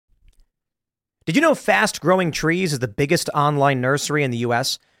Did you know Fast Growing Trees is the biggest online nursery in the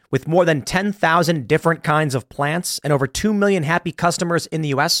US with more than 10,000 different kinds of plants and over 2 million happy customers in the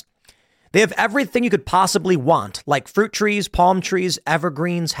US? They have everything you could possibly want, like fruit trees, palm trees,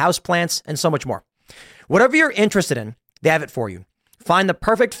 evergreens, houseplants, and so much more. Whatever you're interested in, they have it for you. Find the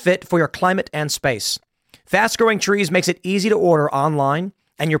perfect fit for your climate and space. Fast Growing Trees makes it easy to order online,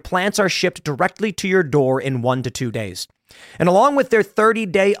 and your plants are shipped directly to your door in 1 to 2 days. And along with their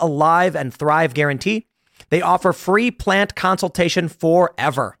 30-day Alive and Thrive guarantee, they offer free plant consultation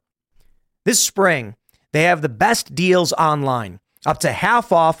forever. This spring, they have the best deals online, up to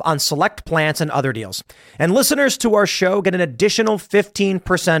half off on select plants and other deals. And listeners to our show get an additional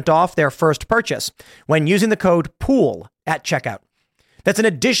 15% off their first purchase when using the code POOL at checkout. That's an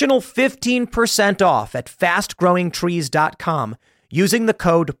additional 15% off at fastgrowingtrees.com using the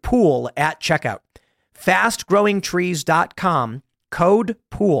code POOL at checkout. fastgrowingtrees.com, code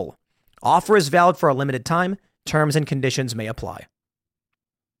POOL. Offer is valid for a limited time. Terms and conditions may apply.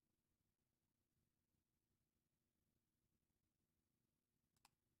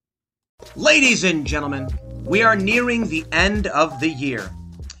 Ladies and gentlemen, we are nearing the end of the year.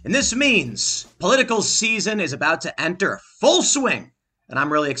 And this means political season is about to enter full swing. And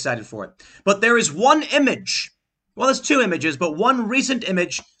I'm really excited for it. But there is one image. Well, there's two images, but one recent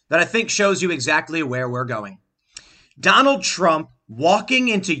image that I think shows you exactly where we're going. Donald Trump walking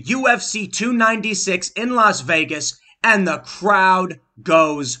into UFC 296 in Las Vegas, and the crowd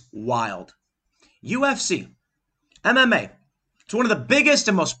goes wild. UFC, MMA, it's one of the biggest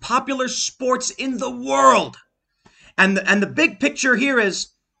and most popular sports in the world. And the big picture here is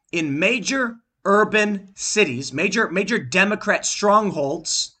in major urban cities, major Democrat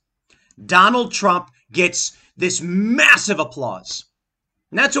strongholds, Donald Trump gets this massive applause.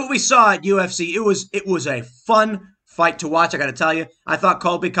 And that's what we saw at UFC. It was a fun fight to watch, I got to tell you. I thought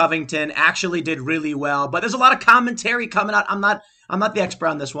Colby Covington actually did really well, but there's a lot of commentary coming out. I'm not the expert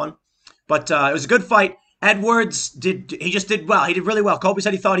on this one, but it was a good fight. Edwards did well. He did really well. Colby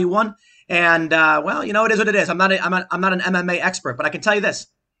said he thought he won, and well, you know, it is what it is. I'm not an MMA expert, but I can tell you this.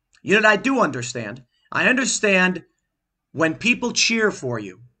 You know what I do understand? I understand when people cheer for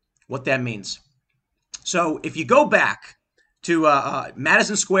you, what that means. So if you go back to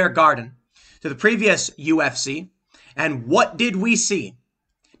Madison Square Garden, to the previous UFC, and what did we see?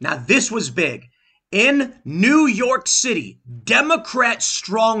 Now, this was big. In New York City, Democrat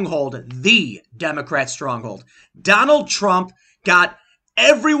stronghold, the Democrat stronghold, Donald Trump got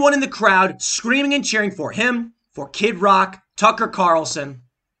everyone in the crowd screaming and cheering for him, for Kid Rock, Tucker Carlson,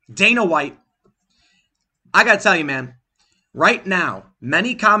 Dana White. I got to tell you, man, right now,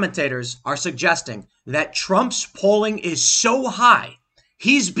 many commentators are suggesting that Trump's polling is so high,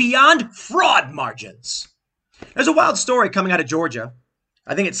 he's beyond fraud margins. There's a wild story coming out of Georgia.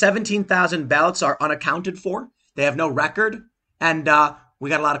 I think it's 17,000 ballots are unaccounted for. They have no record. And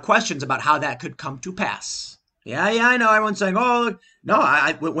we got a lot of questions about how that could come to pass. Yeah, I know. Everyone's saying, oh, no,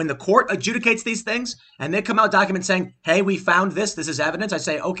 when the court adjudicates these things and they come out documents saying, hey, we found this is evidence, I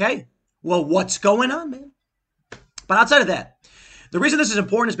say, okay, well, what's going on, man? But outside of that, the reason this is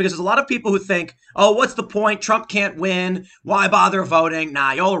important is because there's a lot of people who think, oh, what's the point? Trump can't win. Why bother voting?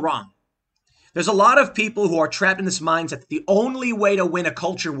 Nah, y'all are wrong. There's a lot of people who are trapped in this mindset that the only way to win a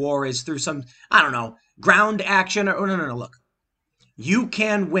culture war is through some, I don't know, ground action. Or no. Look, you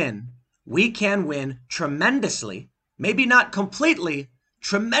can win. We can win tremendously, maybe not completely,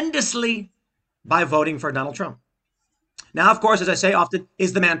 tremendously by voting for Donald Trump. Now, of course, as I say often,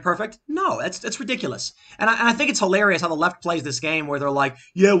 is the man perfect? No, that's ridiculous. And I think it's hilarious how the left plays this game where they're like,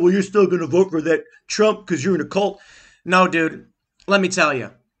 yeah, well, you're still going to vote for that Trump because you're in a cult. No, dude, let me tell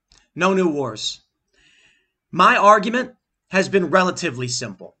you, no new wars. My argument has been relatively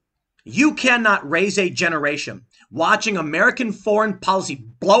simple. You cannot raise a generation watching American foreign policy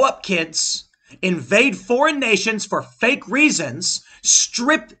blow up kids, invade foreign nations for fake reasons,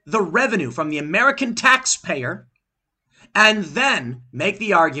 strip the revenue from the American taxpayer, and then make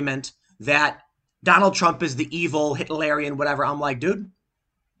the argument that Donald Trump is the evil, Hitlerian, whatever. I'm like, dude,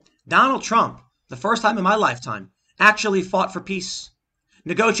 Donald Trump, the first time in my lifetime, actually fought for peace,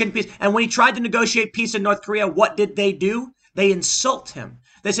 negotiated peace. And when he tried to negotiate peace in North Korea, what did they do? They insult him.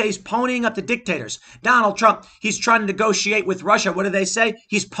 They say he's ponying up to dictators. Donald Trump, he's trying to negotiate with Russia. What do they say?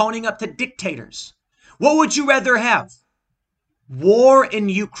 He's ponying up to dictators. What would you rather have? War in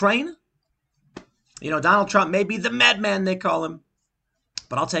Ukraine? You know, Donald Trump may be the madman, they call him,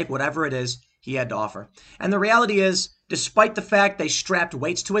 but I'll take whatever it is he had to offer. And the reality is, despite the fact they strapped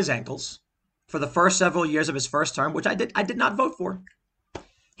weights to his ankles for the first several years of his first term, which I did not vote for,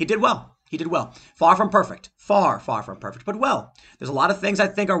 he did well. He did well. Far from perfect. Far, far from perfect, but well. There's a lot of things I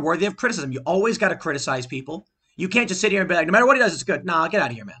think are worthy of criticism. You always got to criticize people. You can't just sit here and be like, no matter what he does, it's good. Nah, get out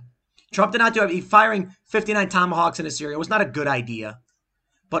of here, man. Trump did not do it. Firing 59 tomahawks into Syria was not a good idea.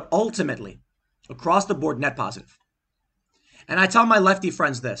 But ultimately, across the board, net positive. And I tell my lefty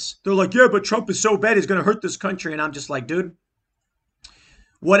friends this. They're like, yeah, but Trump is so bad, he's going to hurt this country. And I'm just like, dude,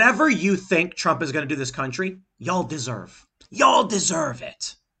 whatever you think Trump is going to do this country, y'all deserve. Y'all deserve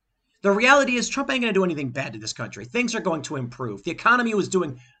it. The reality is Trump ain't going to do anything bad to this country. Things are going to improve. The economy was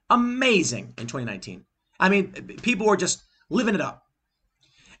doing amazing in 2019. I mean, people were just living it up.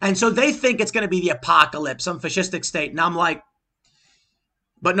 And so they think it's going to be the apocalypse, some fascistic state. And I'm like,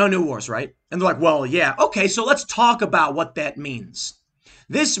 but no new wars, right? And they're like, well, yeah. Okay, so let's talk about what that means.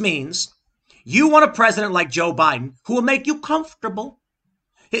 This means you want a president like Joe Biden who will make you comfortable.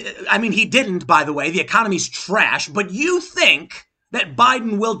 I mean, he didn't, by the way. The economy's trash. But you think that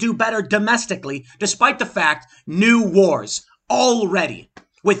Biden will do better domestically, despite the fact new wars already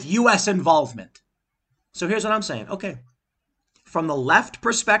with U.S. involvement. So here's what I'm saying. Okay, from the left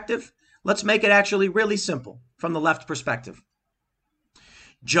perspective, let's make it actually really simple. From the left perspective,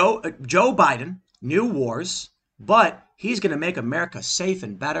 Joe Biden, new wars, but he's going to make America safe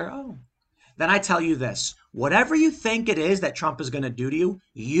and better. Oh, then I tell you this. Whatever you think it is that Trump is going to do to you,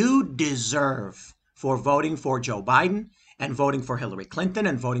 you deserve for voting for Joe Biden and voting for Hillary Clinton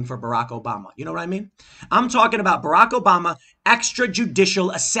and voting for Barack Obama. You know what I mean? I'm talking about Barack Obama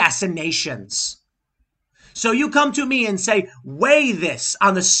extrajudicial assassinations. So you come to me and say, weigh this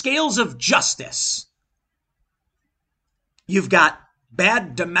on the scales of justice. You've got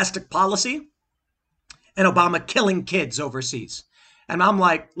bad domestic policy and Obama killing kids overseas. And I'm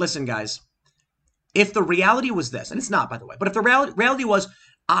like, listen, guys, if the reality was this, and it's not, by the way, but if the reality was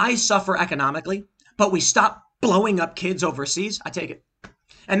I suffer economically, but we stop blowing up kids overseas, I take it.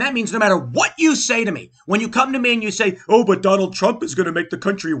 And that means no matter what you say to me, when you come to me and you say, oh, but Donald Trump is going to make the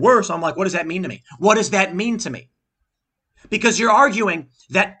country worse, I'm like, what does that mean to me? What does that mean to me? Because you're arguing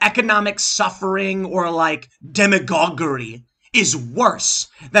that economic suffering or like demagoguery is worse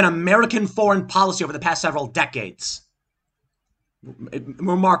than American foreign policy over the past several decades.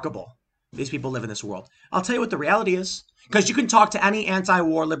 Remarkable. These people live in this world. I'll tell you what the reality is, because you can talk to any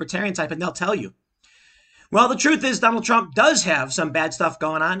anti-war libertarian type and they'll tell you. Well, the truth is Donald Trump does have some bad stuff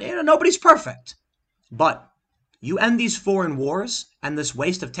going on. You know, nobody's perfect. But you end these foreign wars and this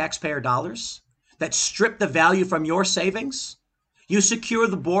waste of taxpayer dollars that strip the value from your savings. You secure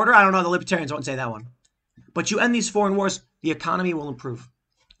the border. I don't know, the libertarians won't say that one. But you end these foreign wars, the economy will improve.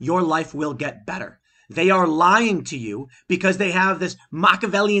 Your life will get better. They are lying to you because they have this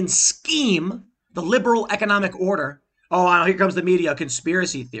Machiavellian scheme, the liberal economic order. Oh, here comes the media,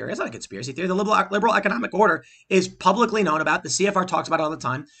 conspiracy theory. It's not a conspiracy theory. The liberal economic order is publicly known about. The CFR talks about it all the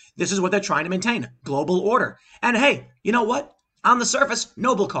time. This is what they're trying to maintain, global order. And hey, you know what? On the surface,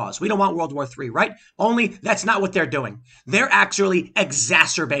 noble cause. We don't want World War III, right? Only that's not what they're doing. They're actually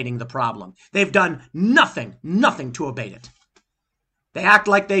exacerbating the problem. They've done nothing to abate it. They act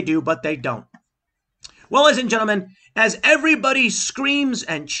like they do, but they don't. Well, ladies and gentlemen, as everybody screams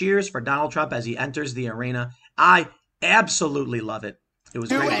and cheers for Donald Trump as he enters the arena, I absolutely love it. It was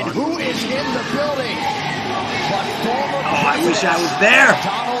great fun. Who is in the building? But former I wish I was there.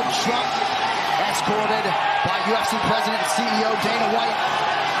 Donald Trump, escorted by UFC President and CEO Dana White.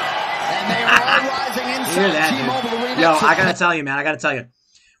 And they are all rising inside T-Mobile Arena. Yo, I got to tell you, man. I got to tell you.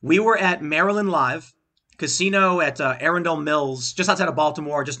 We were at Maryland Live, casino at Arundel Mills, just outside of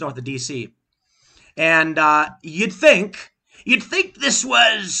Baltimore, just north of D.C. And you'd think this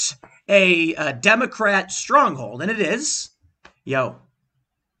was a Democrat stronghold, and it is. Yo,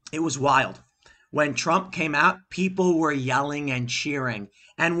 it was wild. When Trump came out, people were yelling and cheering,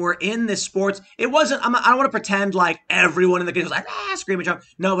 and we're in this sports. It wasn't. I don't want to pretend like everyone in the game was like screaming Trump.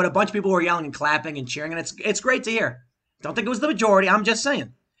 No, but a bunch of people were yelling and clapping and cheering, and it's great to hear. Don't think it was the majority. I'm just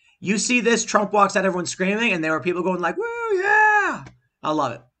saying. You see this, Trump walks out, everyone's screaming, and there were people going like, "Woo, yeah!" I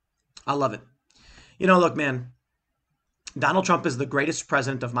love it. I love it. You know, look, man, Donald Trump is the greatest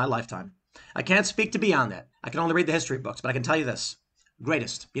president of my lifetime. I can't speak to beyond that. I can only read the history books, but I can tell you this.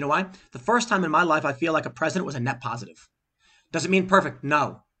 Greatest. You know why? The first time in my life I feel like a president was a net positive. Does it mean perfect?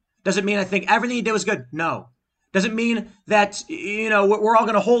 No. Does it mean I think everything he did was good? No. Does it mean that, you know, we're all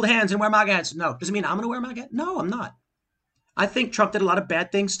going to hold hands and wear MAGA hats? No. Does it mean I'm going to wear MAGA hats? No, I'm not. I think Trump did a lot of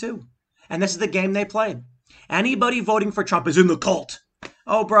bad things too. And this is the game they played. Anybody voting for Trump is in the cult.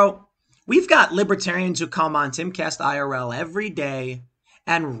 Oh, bro. We've got libertarians who come on Timcast IRL every day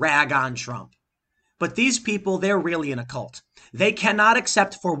and rag on Trump. But these people, they're really in a cult. They cannot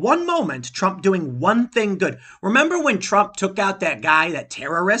accept for one moment Trump doing one thing good. Remember when Trump took out that guy, that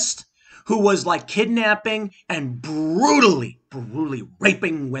terrorist, who was like kidnapping and brutally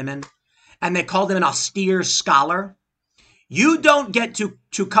raping women, and they called him an austere scholar. You don't get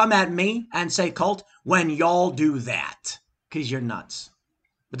to come at me and say cult when y'all do that, because you're nuts.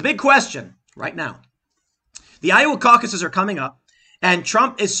 But the big question right now, the Iowa caucuses are coming up, and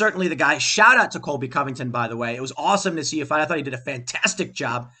Trump is certainly the guy. Shout out to Colby Covington, by the way. It was awesome to see a fight. I thought he did a fantastic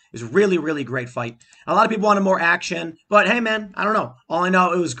job. It was a really, really great fight. A lot of people wanted more action, but hey, man, I don't know. All I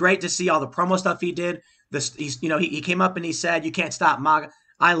know, it was great to see all the promo stuff he did. He came up and he said, "You can't stop MAGA."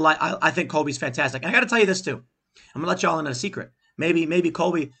 I think Colby's fantastic. And I got to tell you this too. I'm gonna let y'all in on a secret. Maybe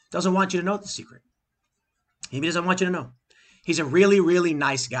Colby doesn't want you to know the secret. Maybe he doesn't want you to know. He's a really, really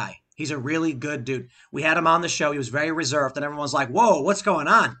nice guy. He's a really good dude. We had him on the show. He was very reserved, and everyone's like, whoa, what's going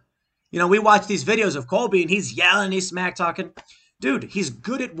on? We watch these videos of Colby, and he's yelling, he's smack talking. Dude, he's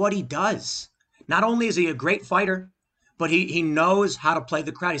good at what he does. Not only is he a great fighter, but he knows how to play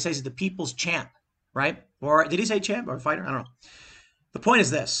the crowd. He says he's the people's champ, right? Or did he say champ or fighter? I don't know. The point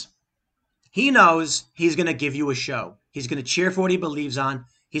is this. He knows he's going to give you a show. He's going to cheer for what he believes on.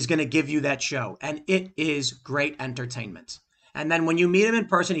 He's going to give you that show, and it is great entertainment. And then when you meet him in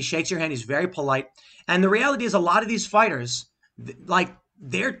person, he shakes your hand. He's very polite. And the reality is a lot of these fighters, I've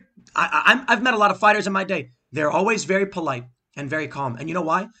met a lot of fighters in my day. They're always very polite and very calm. And you know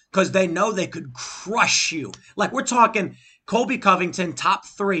why? Because they know they could crush you. Like we're talking Colby Covington, top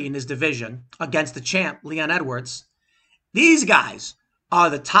 3 in his division against the champ, Leon Edwards. These guys are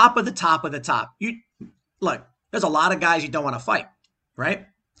the top of the top of the top. Look, there's a lot of guys you don't want to fight, right?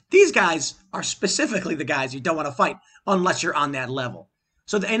 These guys are specifically the guys you don't want to fight unless you're on that level.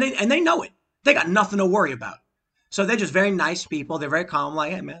 So and they know it. They got nothing to worry about. So they're just very nice people. They're very calm.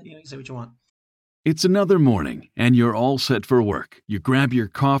 Like, hey, man, you say what you want. It's another morning, and you're all set for work. You grab your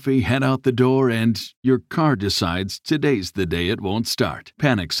coffee, head out the door, and your car decides today's the day it won't start.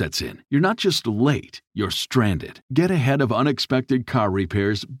 Panic sets in. You're not just late, you're stranded. Get ahead of unexpected car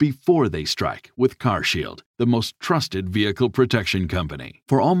repairs before they strike with CarShield, the most trusted vehicle protection company.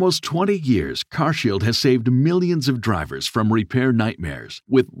 For almost 20 years, CarShield has saved millions of drivers from repair nightmares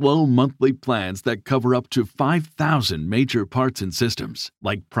with low monthly plans that cover up to 5,000 major parts and systems,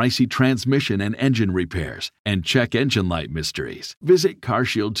 like pricey transmission and engine repairs and check engine light mysteries. Visit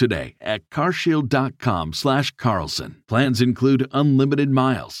CarShield today at carshield.com/Carlson. Plans include unlimited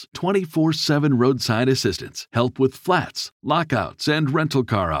miles, 24/7 roadside assistance, help with flats, lockouts, and rental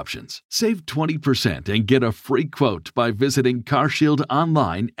car options. Save 20% and get a free quote by visiting CarShield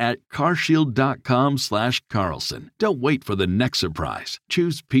online at carshield.com/Carlson. Don't wait for the next surprise.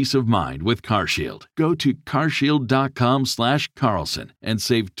 Choose peace of mind with CarShield. Go to carshield.com/Carlson and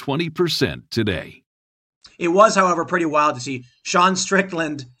save 20% today. It was, however, pretty wild to see Sean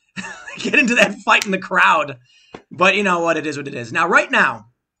Strickland get into that fight in the crowd. But you know what? It is what it is. Now, right now,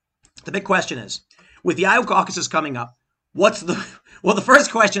 the big question is, with the Iowa caucuses coming up, the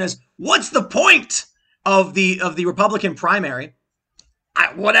first question is, what's the point of the Republican primary?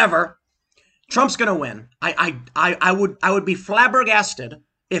 Whatever. Trump's going to win. I would be flabbergasted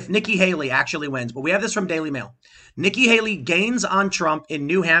if Nikki Haley actually wins. But we have this from Daily Mail. Nikki Haley gains on Trump in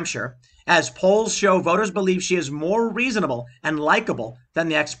New Hampshire as polls show voters believe she is more reasonable and likable than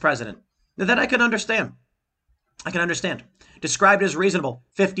the ex-president. Now, that I can understand. Described as reasonable,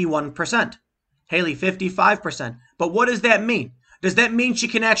 51%. Haley, 55%. But what does that mean? Does that mean she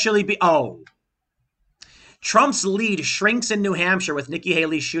can actually be... Trump's lead shrinks in New Hampshire with Nikki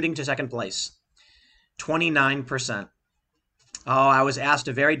Haley shooting to second place. 29%. I was asked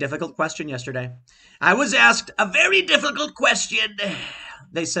a very difficult question yesterday.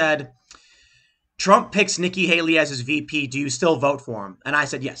 They said, Trump picks Nikki Haley as his VP. Do you still vote for him? And I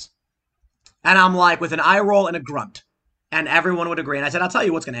said, yes. And I'm like, with an eye roll and a grunt. And everyone would agree. And I said, I'll tell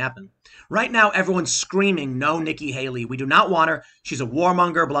you what's going to happen. Right now, everyone's screaming, no, Nikki Haley. We do not want her. She's a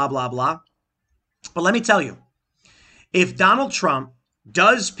warmonger, blah, blah, blah. But let me tell you, if Donald Trump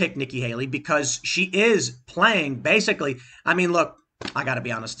does pick Nikki Haley because she is playing basically, look, I got to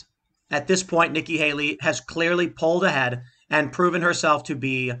be honest. At this point, Nikki Haley has clearly pulled ahead and proven herself to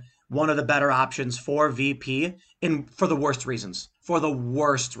be one of the better options for VP for the worst reasons.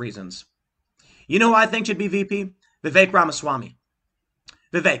 You know who I think should be VP? Vivek Ramaswamy.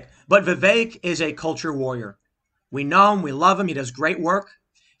 But Vivek is a culture warrior. We know him. We love him. He does great work.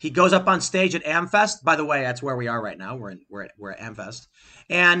 He goes up on stage at AmFest. By the way, that's where we are right now. We're at AmFest.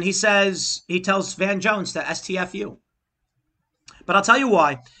 And he tells Van Jones to STFU. But I'll tell you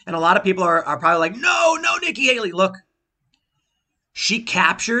why. And a lot of people are probably like, no, Nikki Haley. Look, she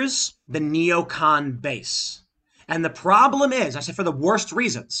captures the neocon base. And the problem is, I said for the worst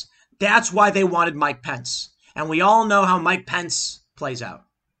reasons, that's why they wanted Mike Pence. And we all know how Mike Pence plays out.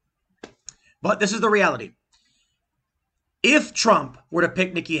 But this is the reality. If Trump were to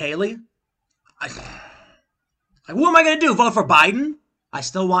pick Nikki Haley, what am I going to do? Vote for Biden? I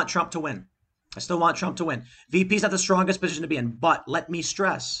still want Trump to win. VP is not the strongest position to be in, but let me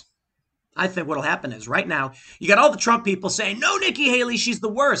stress. I think what'll happen is right now, you got all the Trump people saying, no, Nikki Haley, she's the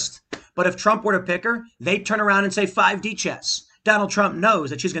worst. But if Trump were to pick her, they'd turn around and say 5D chess. Donald Trump knows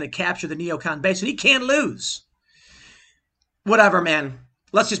that she's going to capture the neocon base and he can't lose. Whatever, man.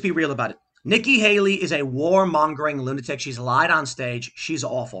 Let's just be real about it. Nikki Haley is a warmongering lunatic. She's lied on stage. She's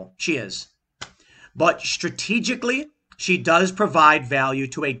awful. She is. But strategically, she does provide value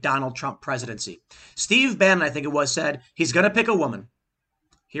to a Donald Trump presidency. Steve Bannon, I think it was, said he's going to pick a woman.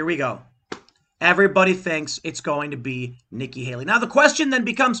 Here we go. Everybody thinks it's going to be Nikki Haley. Now, the question then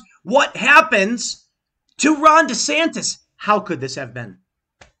becomes, what happens to Ron DeSantis? How could this have been?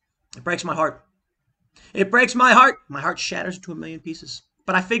 It breaks my heart. It breaks my heart. My heart shatters into a million pieces.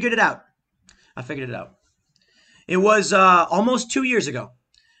 But I figured it out. It was almost 2 years ago.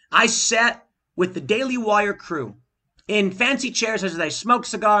 I sat with the Daily Wire crew in fancy chairs as they smoked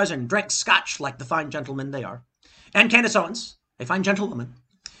cigars and drank scotch like the fine gentlemen they are. And Candace Owens, a fine gentlewoman.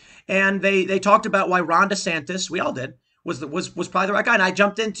 And they talked about why Ron DeSantis, we all did, was probably the right guy. And I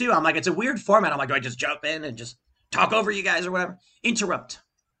jumped in too. I'm like, it's a weird format. I'm like, do I just jump in and just talk over you guys or whatever? Interrupt.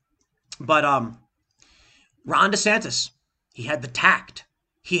 But Ron DeSantis, he had the tact.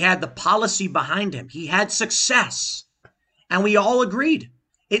 He had the policy behind him. He had success. And we all agreed.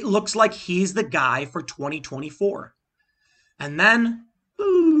 It looks like he's the guy for 2024. And then,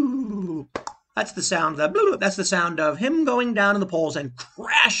 ooh, that's the sound of him going down in the polls and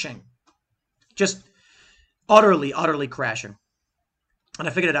crashing. Just utterly, utterly crashing. And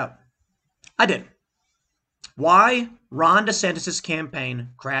I figured it out. I did. Why Ron DeSantis' campaign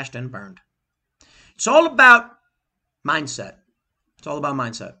crashed and burned. It's all about mindset.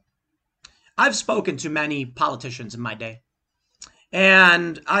 I've spoken to many politicians in my day.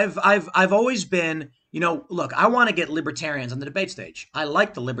 And I've always been, look, I want to get libertarians on the debate stage. I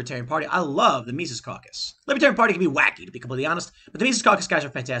like the Libertarian Party. I love the Mises Caucus. Libertarian Party can be wacky, to be completely honest, but the Mises Caucus guys are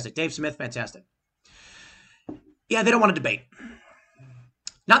fantastic. Dave Smith, fantastic. Yeah, they don't want to debate.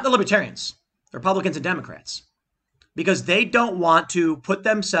 Not the Libertarians, the Republicans and Democrats, because they don't want to put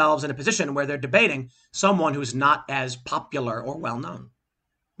themselves in a position where they're debating someone who's not as popular or well-known.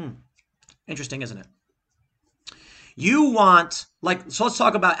 Interesting, isn't it? So let's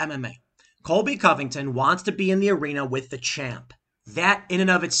talk about MMA. Colby Covington wants to be in the arena with the champ. That in and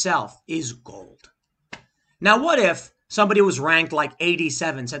of itself is gold. Now, what if somebody was ranked like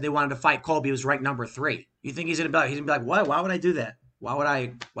 87, said they wanted to fight Colby, who was ranked number 3? You think he's gonna be like, why would I do that? Why would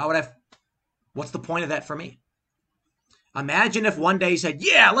I, what's the point of that for me? Imagine if one day he said,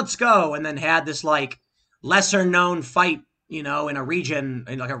 yeah, let's go, and then had this like lesser known fight, in a region,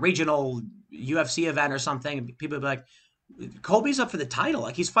 in like a regional UFC event or something. People would be like, Colby's up for the title.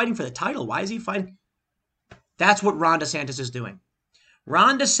 Like, he's fighting for the title. Why is he fighting? That's what Ron DeSantis is doing.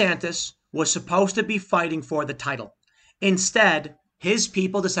 Ron DeSantis was supposed to be fighting for the title. Instead, his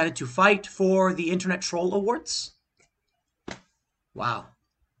people decided to fight for the Internet Troll Awards. Wow.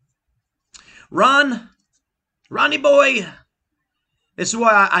 Ronnie boy. This is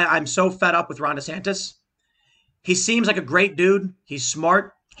why I'm so fed up with Ron DeSantis. He seems like a great dude. He's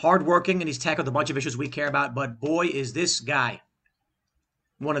smart, hardworking, and he's tackled a bunch of issues we care about. But boy, is this guy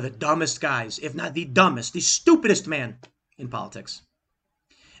one of the dumbest guys, if not the dumbest, the stupidest man in politics.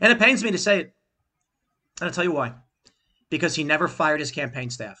 And it pains me to say it. And I'll tell you why. Because he never fired his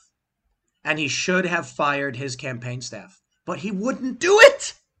campaign staff. And he should have fired his campaign staff. But he wouldn't do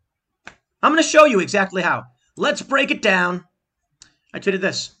it. I'm going to show you exactly how. Let's break it down. I tweeted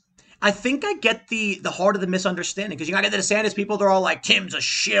this. I think I get the heart of the misunderstanding. Because I get the DeSantis people, they're all like, Tim's a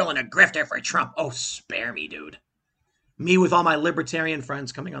shill and a grifter for Trump. Oh, spare me, dude. Me with all my libertarian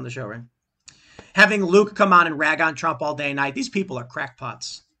friends coming on the show, right? Having Luke come on and rag on Trump all day and night. These people are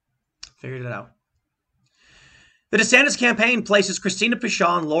crackpots. Figured it out. The DeSantis campaign places Christina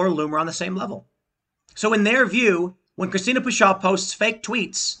Pushaw and Laura Loomer on the same level. So in their view, when Christina Pushaw posts fake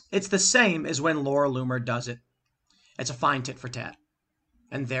tweets, it's the same as when Laura Loomer does it. It's a fine tit for tat.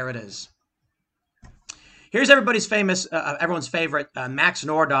 And there it is. Here's everybody's everyone's favorite, Max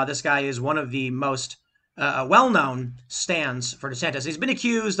Nordau. This guy is one of the most well-known stands for DeSantis. He's been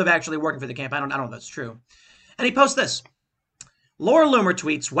accused of actually working for the campaign. I don't know if that's true. And he posts this. Laura Loomer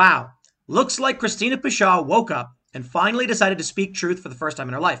tweets, wow, looks like Christina Pushaw woke up and finally decided to speak truth for the first time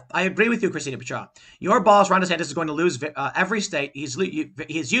in her life. I agree with you, Christina Pushaw. Your boss, Ron DeSantis, is going to lose every state. He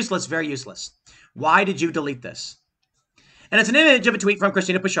is useless, very useless. Why did you delete this? And it's an image of a tweet from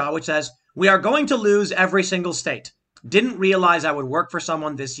Christina Pushaw, which says, we are going to lose every single state. Didn't realize I would work for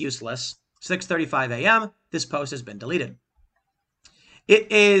someone this useless. 6:35 a.m., this post has been deleted.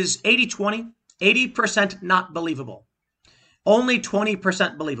 It is 80-20, 80% not believable. Only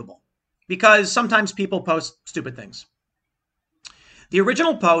 20% believable. Because sometimes people post stupid things. The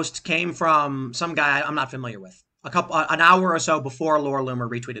original post came from some guy I'm not familiar with. An hour or so before Laura Loomer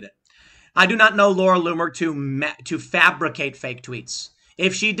retweeted it. I do not know Laura Loomer to fabricate fake tweets.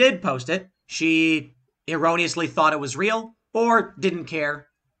 If she did post it, she erroneously thought it was real or didn't care.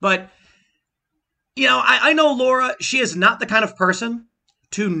 But, I know Laura, she is not the kind of person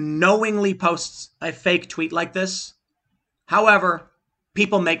to knowingly post a fake tweet like this. However,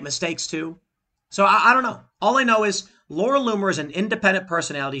 people make mistakes too. So I don't know. All I know is Laura Loomer is an independent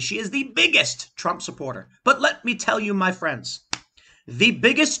personality. She is the biggest Trump supporter. But let me tell you, my friends, the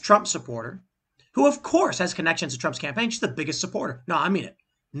biggest Trump supporter, who of course has connections to Trump's campaign, she's the biggest supporter. No, I mean it.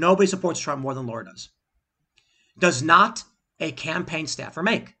 Nobody supports Trump more than Laura does. Does not a campaign staffer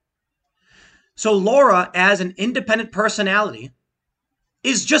make. So Laura, as an independent personality,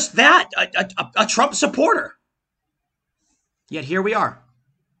 is just that, a Trump supporter. Yet here we are.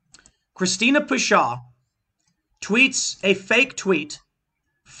 Christina Pushaw tweets a fake tweet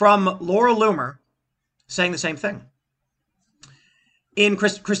from Laura Loomer saying the same thing.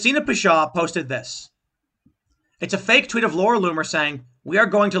 Christina Pushaw posted this. It's a fake tweet of Laura Loomer saying, "We are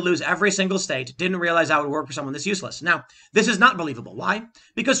going to lose every single state. Didn't realize I would work for someone this useless." Now, this is not believable. Why?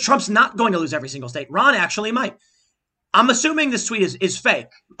 Because Trump's not going to lose every single state. Ron actually might. I'm assuming this tweet is fake.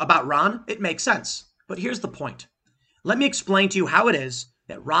 About Ron, it makes sense. But here's the point. Let me explain to you how it is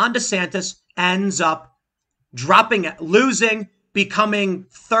that Ron DeSantis ends up losing, becoming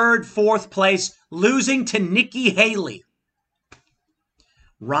third, fourth place, losing to Nikki Haley.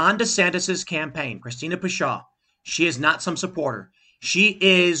 Ron DeSantis' campaign, Christina Pushaw, she is not some supporter. She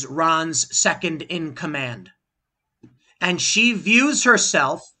is Ron's second in command. And she views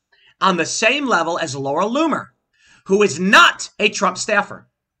herself on the same level as Laura Loomer, who is not a Trump staffer.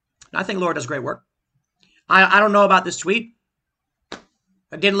 And I think Laura does great work. I don't know about this tweet.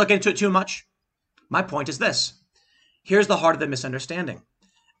 I didn't look into it too much. My point is this. Here's the heart of the misunderstanding.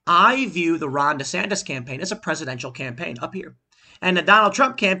 I view the Ron DeSantis campaign as a presidential campaign up here. And the Donald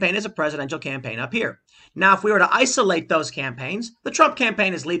Trump campaign is a presidential campaign up here. Now, if we were to isolate those campaigns, the Trump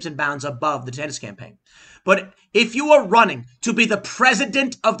campaign is leaps and bounds above the DeSantis campaign. But if you are running to be the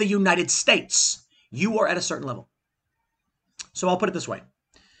president of the United States, you are at a certain level. So I'll put it this way.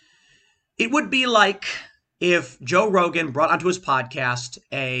 It would be like if Joe Rogan brought onto his podcast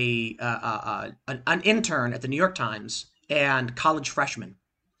an intern at the New York Times and college freshman.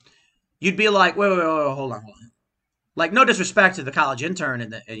 You'd be like, wait, hold on. Like, no disrespect to the college intern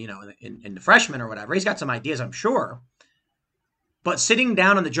and the freshman or whatever. He's got some ideas, I'm sure. But sitting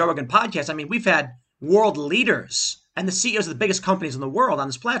down on the Joe Rogan podcast, I mean, we've had world leaders and the CEOs of the biggest companies in the world on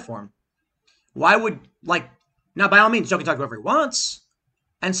this platform. Why would, now by all means, Joe can talk to whoever he wants.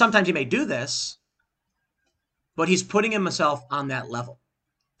 And sometimes he may do this. But he's putting himself on that level.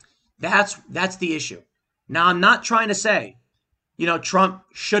 That's the issue. Now, I'm not trying to say, Trump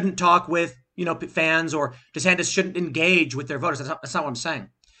shouldn't talk with, fans, or DeSantis shouldn't engage with their voters. That's not what I'm saying.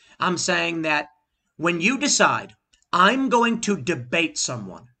 I'm saying that when you decide, I'm going to debate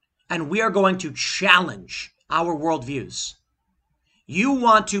someone and we are going to challenge our worldviews, you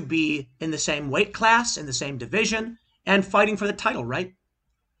want to be in the same weight class, in the same division, and fighting for the title, right?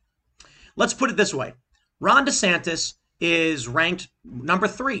 Let's put it this way. Ron DeSantis is ranked number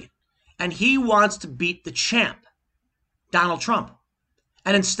 3, and he wants to beat the champ, Donald Trump.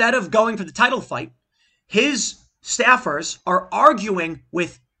 And instead of going for the title fight, his staffers are arguing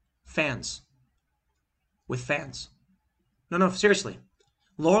with fans. No, seriously.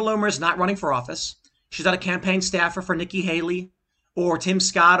 Laura Loomer is not running for office. She's not a campaign staffer for Nikki Haley or Tim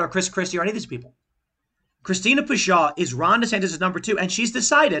Scott or Chris Christie or any of these people. Christina Pushaw is Ron DeSantis' number 2, and she's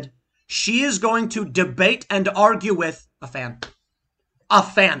decided she is going to debate and argue with a fan. A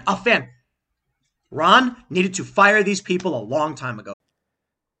fan. Ron needed to fire these people a long time ago.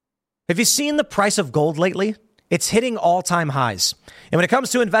 Have you seen the price of gold lately? It's hitting all-time highs. And when it comes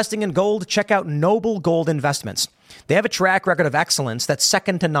to investing in gold, check out Noble Gold Investments. They have a track record of excellence that's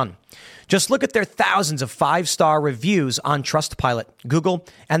second to none. Just look at their thousands of 5-star reviews on Trustpilot, Google,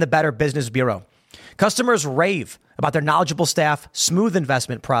 and the Better Business Bureau. Customers rave about their knowledgeable staff, smooth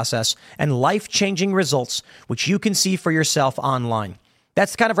investment process, and life-changing results, which you can see for yourself online.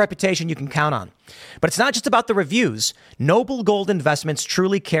 That's the kind of reputation you can count on. But it's not just about the reviews. Noble Gold Investments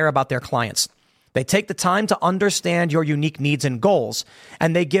truly care about their clients. They take the time to understand your unique needs and goals,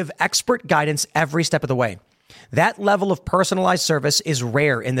 and they give expert guidance every step of the way. That level of personalized service is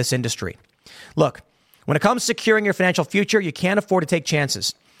rare in this industry. Look, when it comes to securing your financial future, you can't afford to take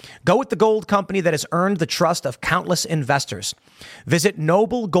chances. Go with the gold company that has earned the trust of countless investors. Visit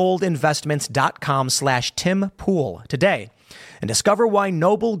noblegoldinvestments.com/Tim Pool today and discover why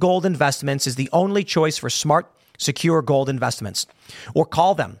Noble Gold Investments is the only choice for smart, secure gold investments. Or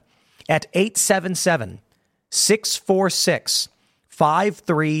call them at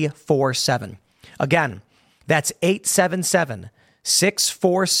 877-646-5347. Again, that's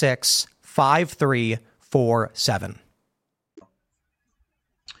 877-646-5347.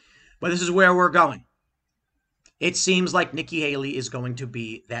 But this is where we're going. It seems like Nikki Haley is going to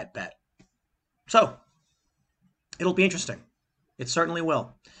be that bet. So, it'll be interesting. It certainly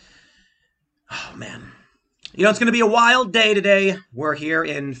will. Oh, man. You know, it's going to be a wild day today. We're here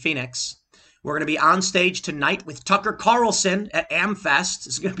in Phoenix. We're going to be on stage tonight with Tucker Carlson at AmFest.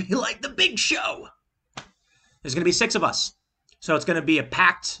 It's going to be like the big show. There's going to be 6 of us. So it's going to be a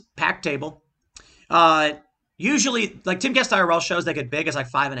packed table. Usually, like Tim Guest IRL shows that get big is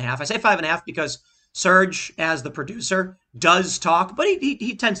like 5.5. I say 5.5 because Serge, as the producer, does talk, but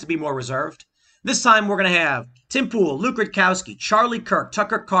he tends to be more reserved. This time we're going to have Tim Pool, Luke Rutkowski, Charlie Kirk,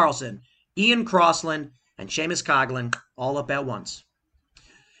 Tucker Carlson, Ian Crossland, and Seamus Coughlin all up at once.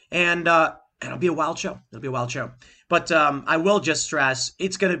 And it'll be a wild show. It'll be a wild show. But I will just stress,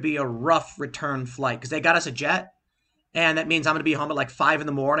 it's going to be a rough return flight because they got us a jet. And that means I'm going to be home at like 5 in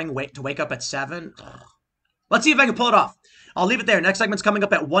the morning, wake up at 7. Ugh. Let's see if I can pull it off. I'll leave it there. Next segment's coming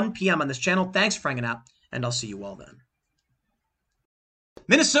up at 1 p.m. on this channel. Thanks for hanging out, and I'll see you all then.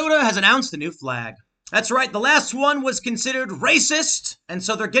 Minnesota has announced a new flag. That's right. The last one was considered racist, and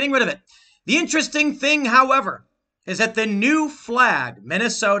so they're getting rid of it. The interesting thing, however, is that the new flag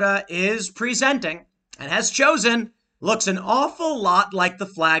Minnesota is presenting and has chosen looks an awful lot like the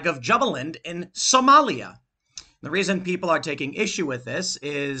flag of Jubaland in Somalia. The reason people are taking issue with this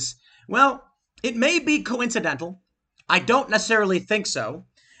is, well, it may be coincidental. I don't necessarily think so.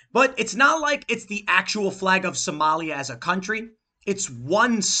 But it's not like it's the actual flag of Somalia as a country. It's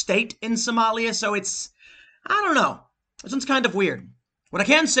one state in Somalia, so it's, I don't know. This one's kind of weird. What I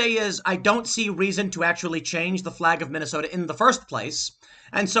can say is I don't see reason to actually change the flag of Minnesota in the first place.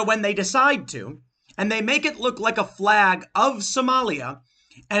 And so when they decide to, and they make it look like a flag of Somalia,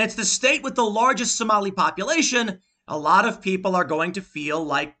 and it's the state with the largest Somali population, a lot of people are going to feel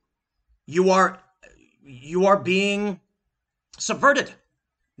like you are being subverted,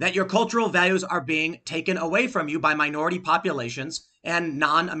 that your cultural values are being taken away from you by minority populations and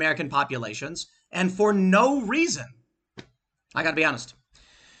non-American populations, and for no reason. I gotta be honest.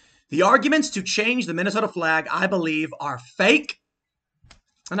 The arguments to change the Minnesota flag, I believe, are fake,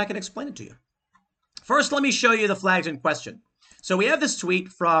 and I can explain it to you. First, let me show you the flags in question. So we have this tweet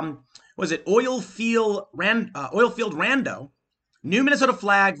from, Oilfield Rando. New Minnesota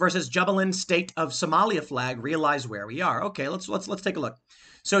flag versus Jubaland State of Somalia flag. Realize where we are. Okay, let's take a look.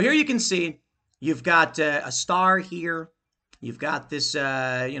 So here you can see you've got a star here. You've got this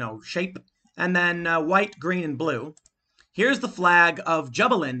shape, and then white, green, and blue. Here's the flag of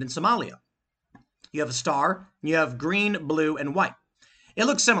Jubaland in Somalia. You have a star. You have green, blue, and white. It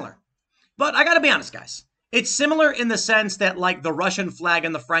looks similar, but I got to be honest, guys. It's similar in the sense that like the Russian flag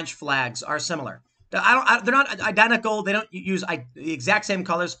and the French flags are similar. They're not identical. They don't use the exact same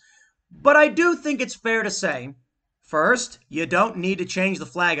colors. But I do think it's fair to say, first, you don't need to change the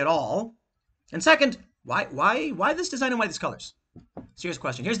flag at all. And second, why this design and why these colors? Serious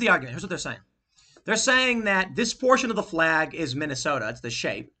question. Here's the argument. Here's what they're saying. They're saying that this portion of the flag is Minnesota. It's the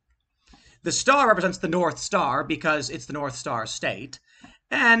shape. The star represents the North Star because it's the North Star state.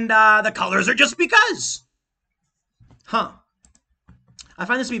 And the colors are just because. Huh. I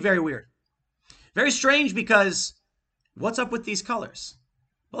find this to be very weird. Very strange because what's up with these colors?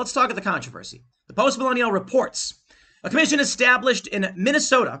 Well, let's talk about the controversy. The Post-Millennial reports a commission established in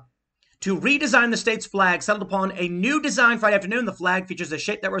Minnesota to redesign the state's flag settled upon a new design Friday afternoon. The flag features a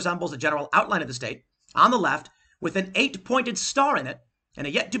shape that resembles the general outline of the state on the left with an 8-pointed star in it and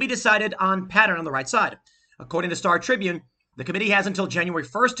a yet-to-be-decided on pattern on the right side. According to Star Tribune, the committee has until January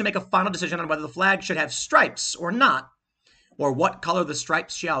 1st to make a final decision on whether the flag should have stripes or not, or what color the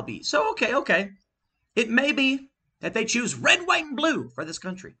stripes shall be. So, okay. It may be that they choose red, white, and blue for this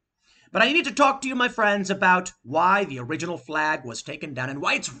country. But I need to talk to you, my friends, about why the original flag was taken down and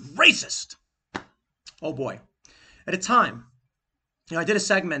why it's racist. Oh, boy. At a time, I did a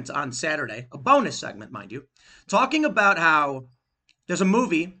segment on Saturday, a bonus segment, mind you, talking about how there's a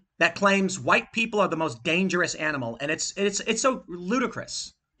movie that claims white people are the most dangerous animal, and it's so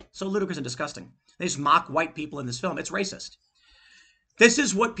ludicrous. So ludicrous and disgusting. They just mock white people in this film. It's racist. This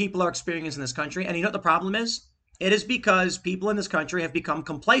is what people are experiencing in this country. And you know what the problem is? It is because people in this country have become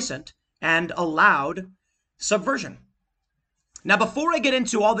complacent and allowed subversion. Now, before I get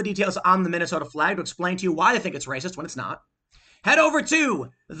into all the details on the Minnesota flag to explain to you why I think it's racist when it's not, head over to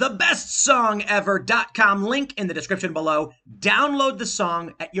thebestsongever.com, link in the description below. Download the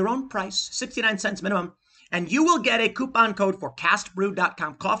song at your own price, 69 cents minimum, and you will get a coupon code for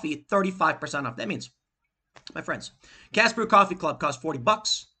castbrew.com coffee at 35% off. That means, my friends, Cast Brew Coffee Club costs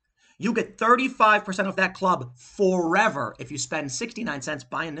 $40. You get 35% off that club forever if you spend 69 cents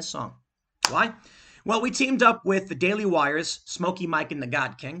buying this song. Why? Well, we teamed up with the Daily Wire's Smokey Mike and the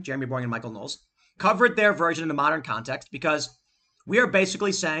God King, Jeremy Boring and Michael Knowles, covered their version in a modern context because we are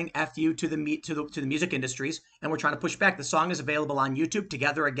basically saying F you to the music industries, and we're trying to push back. The song is available on YouTube,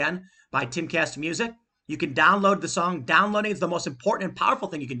 Together Again by Timcast Music. You can download the song. Downloading is the most important and powerful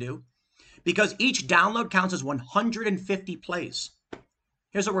thing you can do because each download counts as 150 plays.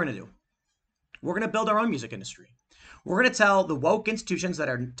 Here's what we're going to do. We're going to build our own music industry. We're going to tell the woke institutions that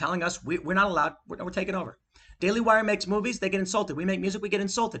are telling us we're not allowed, we're taking over. Daily Wire makes movies, they get insulted. We make music, we get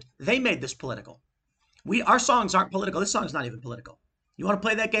insulted. They made this political. Our songs aren't political. This song's not even political. You want to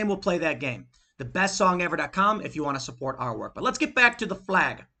play that game? We'll play that game. Thebestsongever.com if you want to support our work. But let's get back to the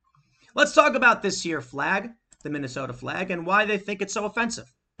flag. Let's talk about this here flag, the Minnesota flag, and why they think it's so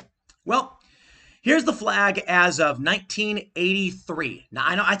offensive. Well, here's the flag as of 1983. Now,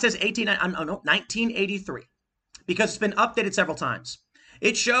 I know it says 1983. Because it's been updated several times.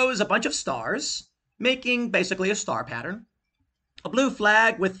 It shows a bunch of stars, making basically a star pattern. A blue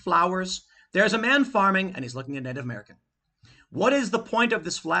flag with flowers. There's a man farming, and he's looking at Native American. What is the point of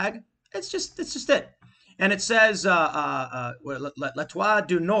this flag? It's just it. And it says, L'Étoile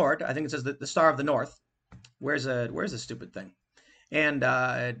du Nord. I think it says the Star of the North. Where's the stupid thing? And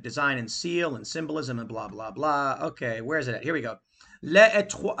design and seal and symbolism and blah, blah, blah. Okay, where is it at? Here we go.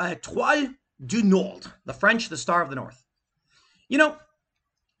 L'Étoile du Nord, the French, the Star of the North. You know,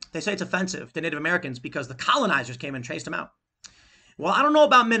 they say it's offensive to Native Americans because the colonizers came and chased them out. Well, I don't know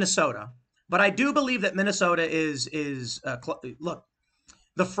about Minnesota, but I do believe that Minnesota look,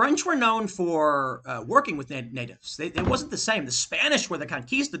 the French were known for working with natives. It wasn't the same. The Spanish were the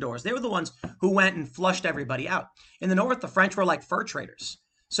conquistadors. They were the ones who went and flushed everybody out. In the North, the French were like fur traders.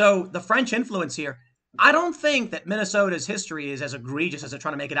 So the French influence here, I don't think that Minnesota's history is as egregious as they're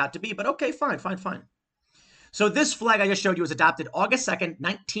trying to make it out to be, but okay, fine. So this flag I just showed you was adopted August 2nd,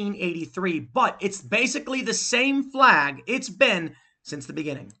 1983, but it's basically the same flag it's been since the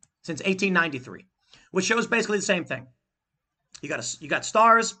beginning, since 1893, which shows basically the same thing. You got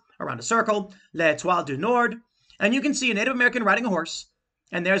stars around a circle, L'Étoile du Nord, and you can see a Native American riding a horse,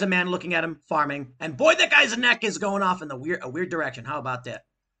 and there's a man looking at him farming, and boy, that guy's neck is going off in a weird direction. How about that?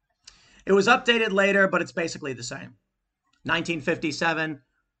 It was updated later, but it's basically the same. 1957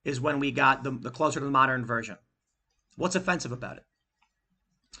 is when we got the closer to the modern version. What's offensive about it?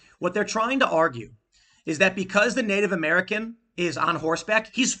 What they're trying to argue is that because the Native American is on horseback,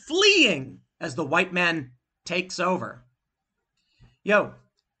 he's fleeing as the white man takes over.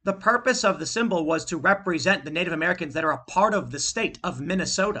 The purpose of the symbol was to represent the Native Americans that are a part of the state of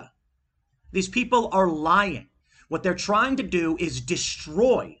Minnesota. These people are lying. What they're trying to do is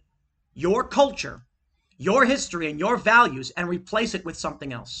destroy your culture, your history, and your values, and replace it with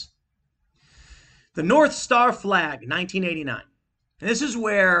something else. The North Star flag, 1989. And this is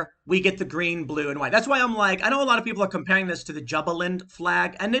where we get the green, blue, and white. That's why I'm like, I know a lot of people are comparing this to the Jubaland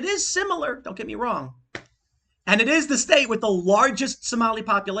flag, and it is similar, don't get me wrong. And it is the state with the largest Somali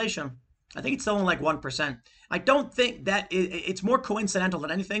population. I think it's still only like 1%. I don't think that it's more coincidental than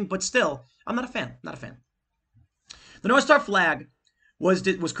anything, but still, I'm not a fan. The North Star flag was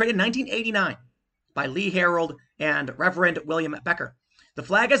created in 1989 by Lee Harold and Reverend William Becker. The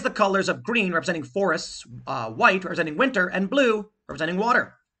flag has the colors of green representing forests, white representing winter, and blue representing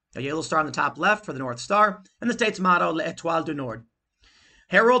water. A yellow star on the top left for the North Star, and the state's motto, L'Étoile du Nord.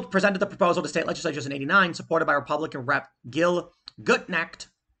 Harold presented the proposal to state legislatures in 89, supported by Republican Rep. Gil Gutnacht.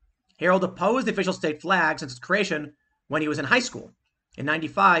 Harold opposed the official state flag since its creation when he was in high school. In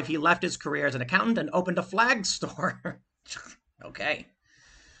 95, he left his career as an accountant and opened a flag store. Okay.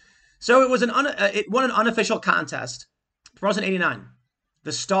 So it won an unofficial contest. Proposed in 89.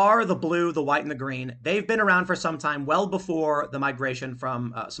 The star, the blue, the white, and the green, they've been around for some time, well before the migration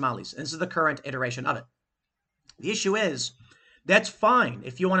from Somalis. And this is the current iteration of it. The issue is, that's fine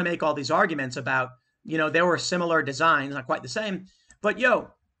if you want to make all these arguments about, there were similar designs, not quite the same. But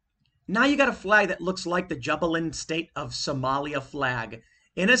now you got a flag that looks like the Jubaland state of Somalia flag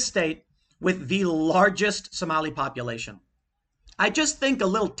in a state with the largest Somali population. I just think a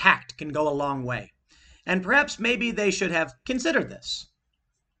little tact can go a long way. And perhaps maybe they should have considered this.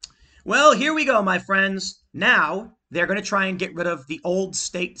 Well, here we go, my friends. Now they're going to try and get rid of the old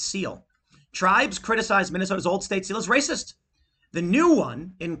state seal. Tribes criticize Minnesota's old state seal as racist. The new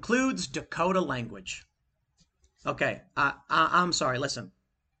one includes Dakota language. Okay, I'm sorry, listen.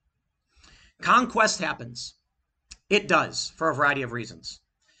 Conquest happens. It does, for a variety of reasons.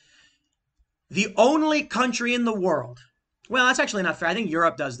 The only country in the world, well, that's actually not fair. I think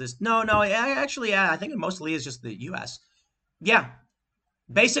Europe does this. No, I think it mostly is just the U.S. Yeah,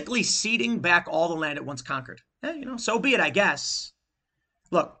 basically ceding back all the land it once conquered. So be it, I guess.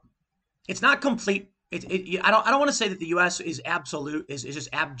 Look, it's not complete. I don't want to say that the U.S. is absolute, is just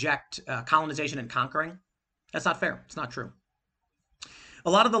abject colonization and conquering. That's not fair. It's not true.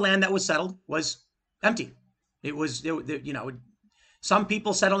 A lot of the land that was settled was empty. Some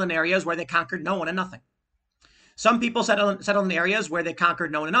people settled in areas where they conquered no one and nothing. Some people settled in areas where they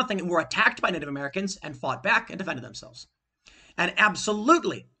conquered no one and nothing and were attacked by Native Americans and fought back and defended themselves. And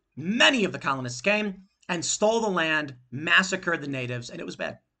absolutely, many of the colonists came and stole the land, massacred the natives, and it was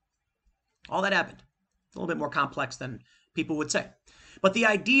bad. All that happened. It's a little bit more complex than people would say. But the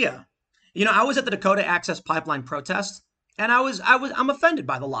idea, I was at the Dakota Access Pipeline protest, and I'm offended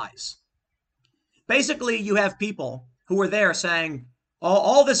by the lies. Basically, you have people who were there saying,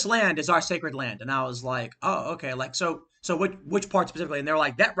 all this land is our sacred land. And I was like, oh, okay. Like, so which part specifically? And they're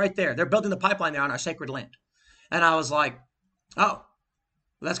like, that right there. They're building the pipeline there on our sacred land. And I was like, oh,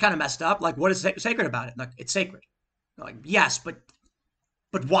 well, that's kind of messed up. Like, what is sacred about it? Like, it's sacred. They're like, yes, but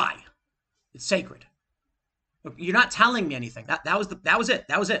why? It's sacred. Look, you're not telling me anything. That was it.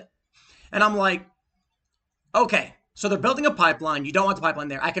 And I'm like, okay. So they're building a pipeline. You don't want the pipeline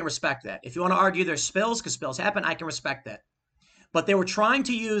there. I can respect that. If you want to argue there's spills, because spills happen, I can respect that. But they were trying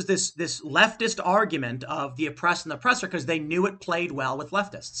to use this leftist argument of the oppressed and the oppressor because they knew it played well with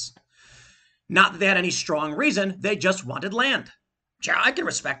leftists. Not that they had any strong reason. They just wanted land. Sure, I can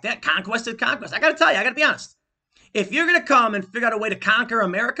respect that. Conquest is conquest. I got to tell you, I got to be honest. If you're going to come and figure out a way to conquer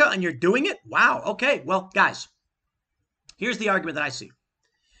America and you're doing it, wow, okay. Well, guys, here's the argument that I see.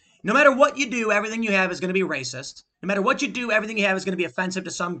 No matter what you do, everything you have is going to be racist. No matter what you do, everything you have is going to be offensive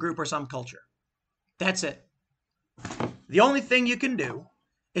to some group or some culture. That's it. The only thing you can do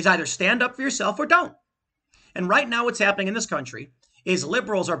is either stand up for yourself or don't. And right now what's happening in this country is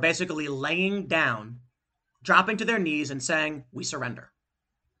liberals are basically laying down, dropping to their knees and saying, we surrender.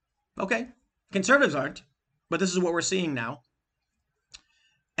 Okay, conservatives aren't, but this is what we're seeing now.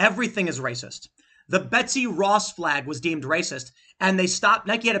 Everything is racist. The Betsy Ross flag was deemed racist, and they stopped.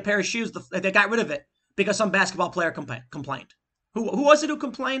 Nike had a pair of shoes. They got rid of it because some basketball player complained. Who was it who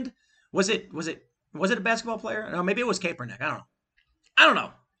complained? Was it a basketball player? No, maybe it was Kaepernick. I don't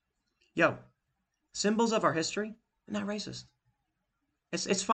know. Yo, symbols of our history, they're not racist.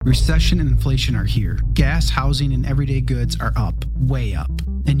 It's fine. Recession and inflation are here. Gas, housing, and everyday goods are up, way up.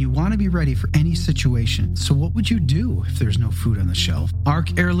 And you want to be ready for any situation. So what would you do if there's no food on the shelf?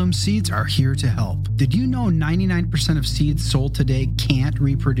 ARC Heirloom Seeds are here to help. Did you know 99% of seeds sold today can't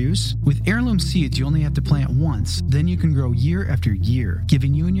reproduce? With Heirloom Seeds, you only have to plant once. Then you can grow year after year,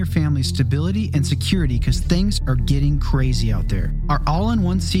 giving you and your family stability and security because things are getting crazy out there. Our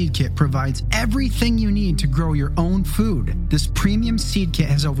all-in-one seed kit provides everything you need to grow your own food. This premium seed kit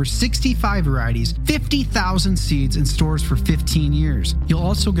has over 65 varieties, 50,000 seeds, and stores for 15 years. You'll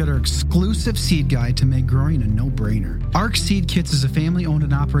also get our exclusive seed guide to make growing a no-brainer. ARC Seed Kits is a family-owned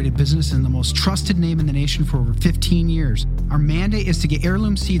and operated business and the most trusted name in the nation for over 15 years. Our mandate is to get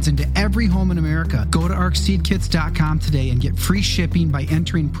heirloom seeds into every home in America. Go to arcseedkits.com today and get free shipping by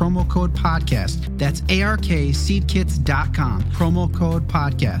entering promo code podcast. That's arcseedkits.com, promo code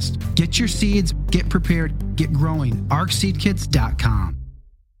podcast. Get your seeds, get prepared, get growing. arcseedkits.com.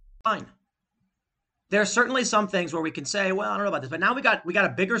 Fine. There are certainly some things where we can say, well, I don't know about this, but now we got a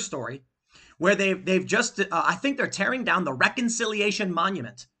bigger story where they've just, I think they're tearing down the Reconciliation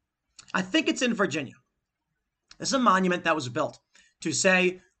Monument. I think it's in Virginia. This is a monument that was built to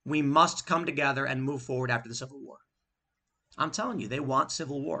say we must come together and move forward after the Civil War. I'm telling you, they want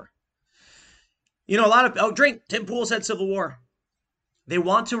civil war. A lot of, Tim Pool said civil war. They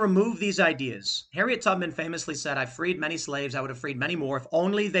want to remove these ideas. Harriet Tubman famously said, I freed many slaves. I would have freed many more if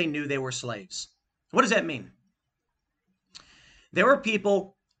only they knew they were slaves. What does that mean? There were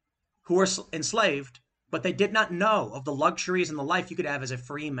people who were enslaved, but they did not know of the luxuries and the life you could have as a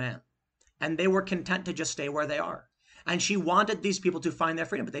free man. And they were content to just stay where they are. And she wanted these people to find their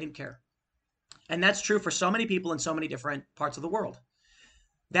freedom, but they didn't care. And that's true for so many people in so many different parts of the world.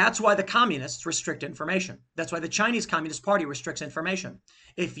 That's why the communists restrict information. That's why the Chinese Communist Party restricts information.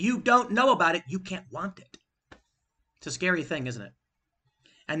 If you don't know about it, you can't want it. It's a scary thing, isn't it?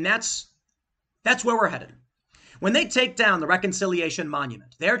 And that's where we're headed. When they take down the Reconciliation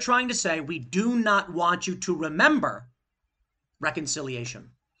Monument, they're trying to say, we do not want you to remember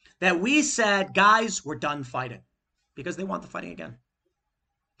reconciliation. That we said, guys, we're done fighting. because they want the fighting again.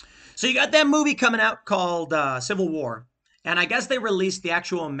 So you got that movie coming out called Civil War. And I guess they released the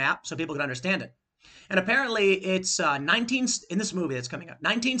actual map so people could understand it. And apparently it's 19, in this movie that's coming up,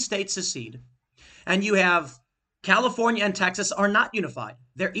 19 states secede. And you have California and Texas are not unified.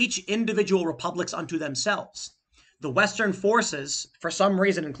 They're each individual republics unto themselves. The Western forces, for some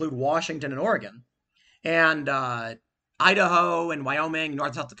reason, include Washington and Oregon. And Idaho and Wyoming,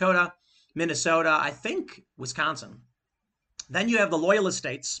 North South Dakota, Minnesota, I think Wisconsin. Then you have the Loyalist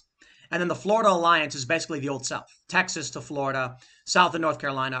states. And then the Florida Alliance is basically the Old South. Texas to Florida, South and North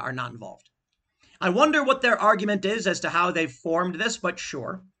Carolina are not involved. I wonder what their argument is as to how they've formed this, but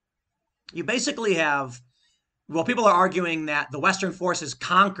sure. You basically have, well, people are arguing that the Western forces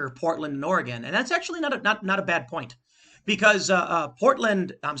conquer Portland and Oregon, and that's actually not a bad point. Because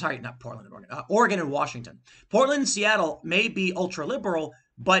Oregon and Washington. Portland and Seattle may be ultra-liberal,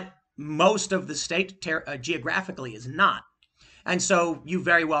 but most of the state geographically is not. And so you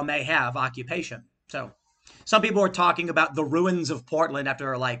very well may have occupation. So some people are talking about the ruins of Portland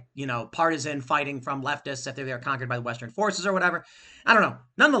after partisan fighting from leftists after they were conquered by the Western forces or whatever. I don't know.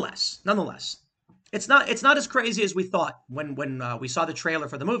 Nonetheless, it's not as crazy as we thought when we saw the trailer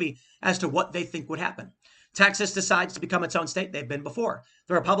for the movie as to what they think would happen. Texas decides to become its own state. They've been before.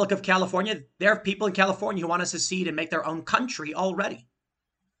 The Republic of California, there are people in California who want to secede and make their own country already.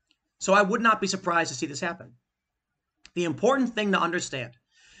 So I would not be surprised to see this happen. The important thing to understand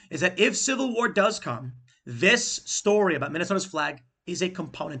is that if civil war does come, this story about Minnesota's flag is a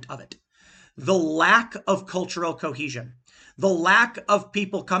component of it. The lack of cultural cohesion, the lack of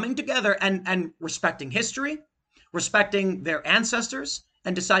people coming together and respecting history, respecting their ancestors,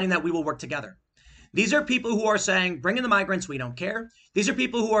 and deciding that we will work together. These are people who are saying, bring in the migrants, we don't care. These are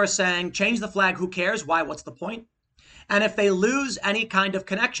people who are saying, change the flag, who cares? Why? What's the point? And if they lose any kind of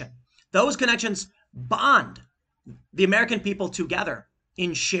connection, those connections bond the American people together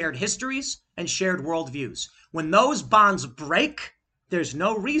in shared histories and shared worldviews. When those bonds break, there's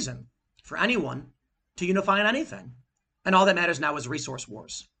no reason for anyone to unify on anything. And all that matters now is resource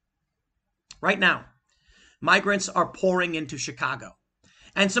wars. Right now, migrants are pouring into Chicago.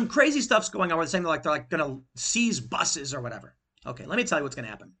 And some crazy stuff's going on where they're saying they're going to seize buses or whatever. Okay, let me tell you what's going to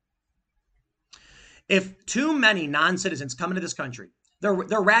happen. If too many non-citizens come into this country,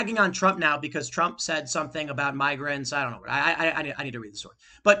 they're ragging on Trump now because Trump said something about migrants. I don't know. I need to read the story.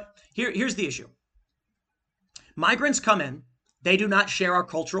 But here's the issue. Migrants come in. They do not share our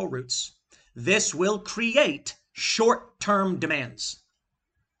cultural roots. This will create short-term demands.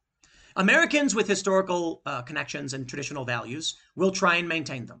 Americans with historical connections and traditional values will try and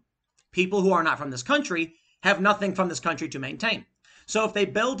maintain them. People who are not from this country have nothing from this country to maintain. So if they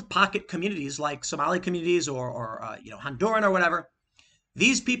build pocket communities like Somali communities or Honduran or whatever,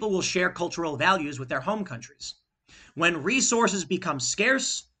 these people will share cultural values with their home countries. When resources become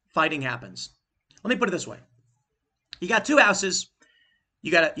scarce, fighting happens. Let me put it this way. You got two houses.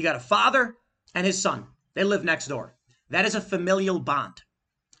 You got a father and his son. They live next door. That is a familial bond.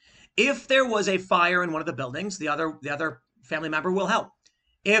 If there was a fire in one of the buildings, the other family member will help.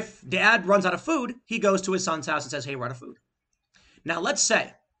 If dad runs out of food, he goes to his son's house and says, hey, we're out of food. Now, let's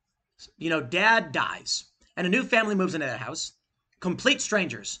say, dad dies and a new family moves into that house. Complete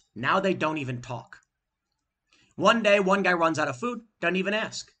strangers. Now they don't even talk. One day, one guy runs out of food, doesn't even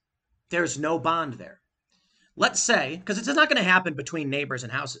ask. There's no bond there. Let's say, because it's not going to happen between neighbors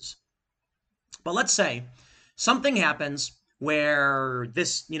and houses, but let's say something happens where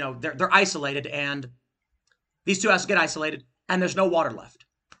they're isolated and these two houses get isolated and there's no water left.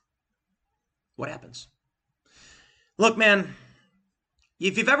 What happens? Look, man,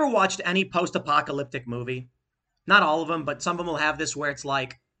 if you've ever watched any post-apocalyptic movie, not all of them, but some of them will have this where it's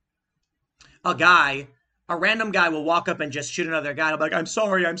like a random guy will walk up and just shoot another guy. I'm like, I'm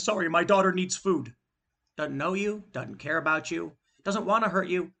sorry, my daughter needs food. Doesn't know you, doesn't care about you, doesn't want to hurt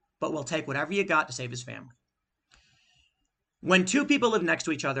you, but will take whatever you got to save his family. When two people live next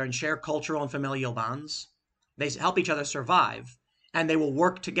to each other and share cultural and familial bonds, they help each other survive, and they will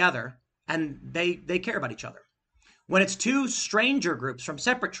work together, and they care about each other. When it's two stranger groups from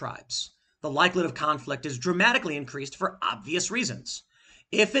separate tribes, the likelihood of conflict is dramatically increased for obvious reasons.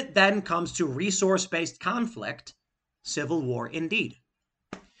 If it then comes to resource-based conflict, civil war indeed.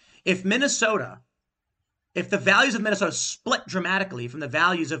 If the values of Minnesota split dramatically from the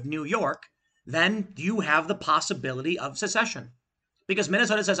values of New York, then you have the possibility of secession. Because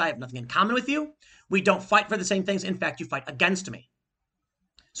Minnesota says, I have nothing in common with you. We don't fight for the same things. In fact, you fight against me.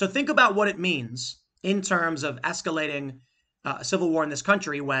 So think about what it means in terms of escalating a civil war in this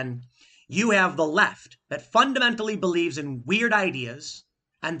country when you have the left that fundamentally believes in weird ideas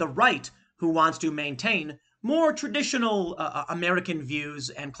and the right who wants to maintain more traditional American views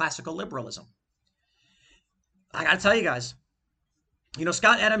and classical liberalism. I got to tell you guys, you know,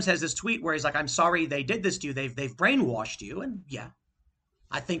 Scott Adams has this tweet where he's like, I'm sorry they did this to you. They've brainwashed you. And yeah,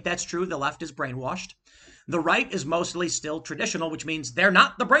 I think that's true. The left is brainwashed. The right is mostly still traditional, which means they're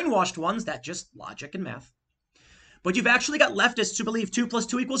not the brainwashed ones. That's just logic and math. But you've actually got leftists who believe 2 +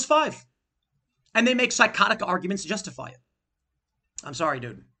 2 = 5. And they make psychotic arguments to justify it. I'm sorry,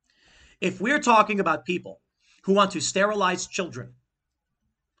 dude. If we're talking about people who want to sterilize children,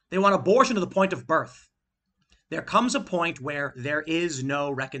 they want abortion to the point of birth, there comes a point where there is no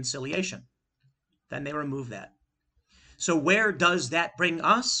reconciliation. Then they remove that. So where does that bring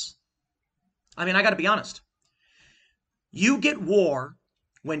us? I mean, I got to be honest. You get war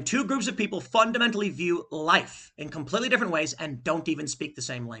when two groups of people fundamentally view life in completely different ways and don't even speak the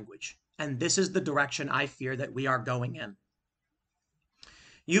same language. And this is the direction I fear that we are going in.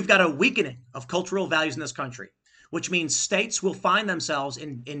 You've got a weakening of cultural values in this country, which means states will find themselves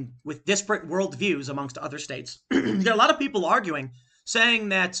with disparate worldviews amongst other states. There are a lot of people arguing, saying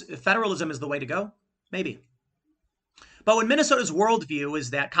that federalism is the way to go. Maybe. But when Minnesota's worldview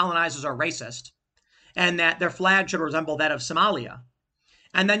is that colonizers are racist and that their flag should resemble that of Somalia,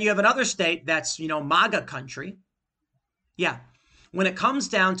 and then you have another state that's, you know, MAGA country. Yeah. When it comes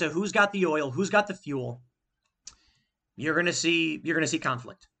down to who's got the oil, who's got the fuel, you're going to see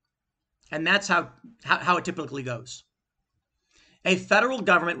conflict. And that's how it typically goes. A federal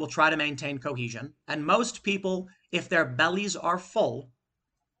government will try to maintain cohesion, and most people, if their bellies are full,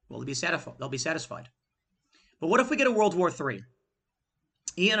 will be satisfied. They'll be satisfied. But what if we get a World War III?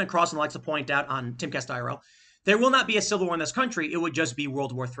 Ian and Crossan likes to point out on Timcast IRL, there will not be a civil war in this country. It would just be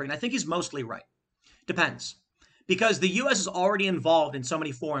World War III. And I think he's mostly right. Depends. Because the U.S. is already involved in so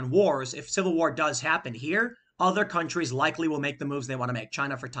many foreign wars. If civil war does happen here, other countries likely will make the moves they want to make.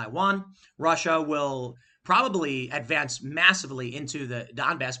 China for Taiwan. Russia will probably advance massively into the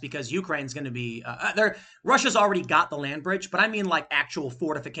Donbass because Ukraine's going to be Russia's already got the land bridge, but I mean like actual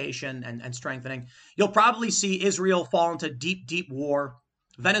fortification and strengthening. You'll probably see Israel fall into deep war.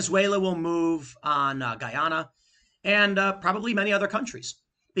 Venezuela will move on Guyana and probably many other countries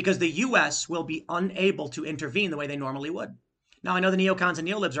because the U.S. will be unable to intervene the way they normally would. Now, I know the neocons and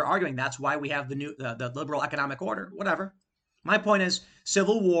neolibs are arguing that's why we have the liberal economic order, whatever. My point is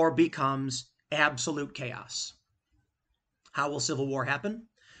civil war becomes absolute chaos. How will civil war happen?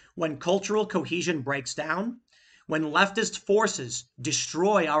 When cultural cohesion breaks down, when leftist forces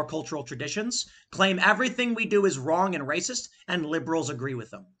destroy our cultural traditions, claim everything we do is wrong and racist, and liberals agree with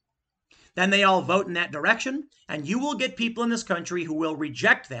them. Then they all vote in that direction, and you will get people in this country who will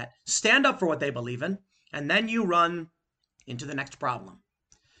reject that, stand up for what they believe in, and then you run into the next problem.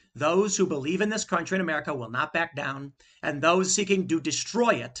 Those who believe in this country in America will not back down, and those seeking to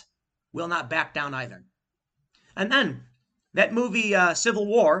destroy it will not back down either. And then that movie Civil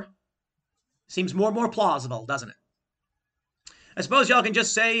War seems more and more plausible, doesn't it? I suppose y'all can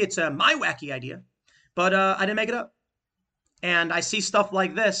just say it's my wacky idea, but I didn't make it up. And I see stuff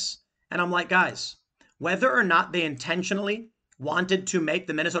like this, and I'm like, guys, whether or not they intentionally wanted to make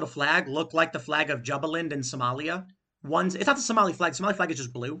the Minnesota flag look like the flag of Jubaland in Somalia, it's not the Somali flag. The Somali flag is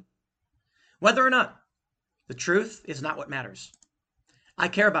just blue. Whether or not, the truth is not what matters. I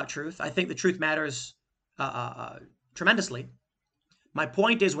care about truth. I think the truth matters tremendously. My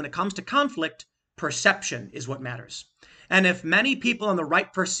point is when it comes to conflict, perception is what matters. And if many people on the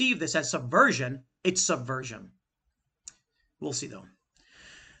right perceive this as subversion, it's subversion. We'll see, though.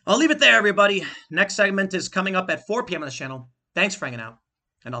 I'll leave it there, everybody. Next segment is coming up at 4 p.m. on this channel. Thanks for hanging out,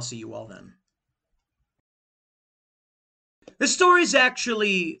 and I'll see you all then. This story is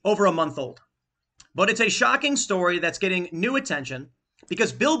actually over a month old, but it's a shocking story that's getting new attention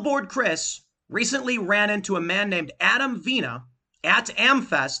because Billboard Chris recently ran into a man named Adam Vina at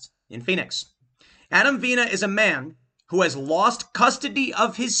AmFest in Phoenix. Adam Vina is a man who has lost custody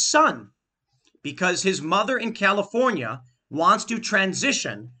of his son because his mother in California wants to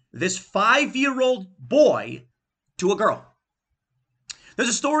transition this 5-year-old boy to a girl. There's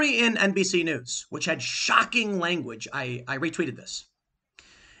a story in NBC News which had shocking language. I retweeted this.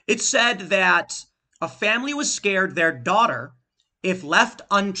 It said that a family was scared their daughter, if left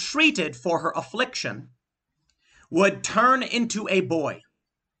untreated for her affliction, would turn into a boy.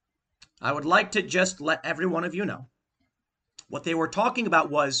 I would like to just let every one of you know what they were talking about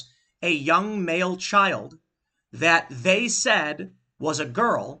was a young male child that they said was a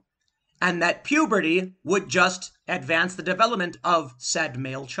girl, and that puberty would just advance the development of said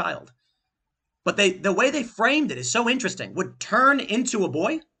male child. But the way they framed it is so interesting. Would turn into a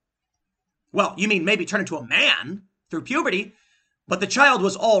boy? Well, you mean maybe turn into a man through puberty, but the child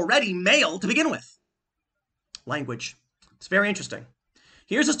was already male to begin with. language. It's very interesting.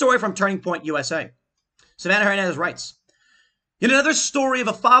 Here's a story from Turning Point USA. Savannah Hernandez writes, "Yet another story of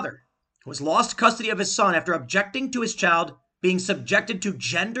a father who has lost custody of his son after objecting to his child being subjected to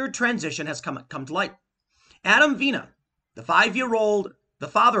gender transition has come to light. Adam Vina, the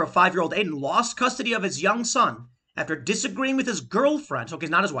father of 5-year-old Aiden, lost custody of his young son after disagreeing with his girlfriend, okay,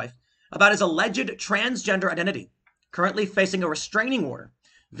 not his wife, about his alleged transgender identity. Currently facing a restraining order,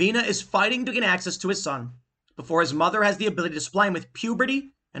 Vina is fighting to gain access to his son before his mother has the ability to supply him with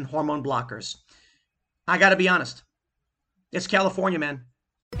puberty and hormone blockers." I gotta be honest. It's California, man.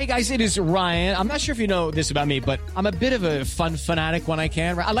 Hey guys, it is Ryan. I'm not sure if you know this about me, but I'm a bit of a fun fanatic when I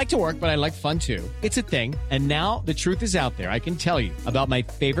can. I like to work, but I like fun too. It's a thing. And now the truth is out there. I can tell you about my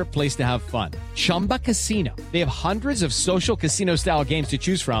favorite place to have fun. Chumba Casino. They have hundreds of social casino style games to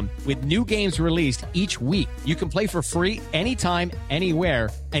choose from with new games released each week. You can play for free anytime, anywhere.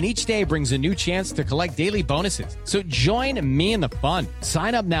 And each day brings a new chance to collect daily bonuses. So join me in the fun.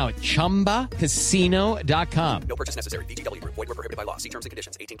 Sign up now at ChumbaCasino.com. No purchase necessary. VGW. Void where prohibited by law. See terms and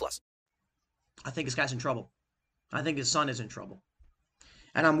conditions. 18+. I think this guy's in trouble. I think his son is in trouble.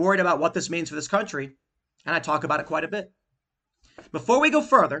 And I'm worried about what this means for this country. And I talk about it quite a bit. Before we go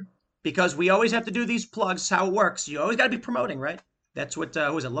further, because we always have to do these plugs, how it works, you always got to be promoting, right? That's what,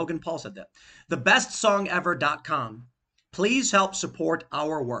 who was it? Logan Paul said that. TheBestSongEver.com. Please help support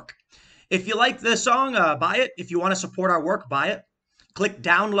our work. If you like this song, buy it. If you want to support our work, buy it. Click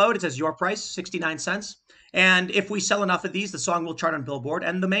download. It says your price, 69 cents. And if we sell enough of these, the song will chart on Billboard.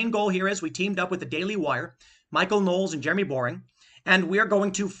 And the main goal here is we teamed up with the Daily Wire, Michael Knowles and Jeremy Boring, and we are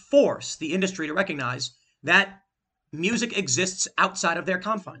going to force the industry to recognize that music exists outside of their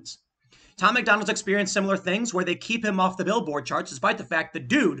confines. Tom McDonald's experienced similar things where they keep him off the Billboard charts despite the fact the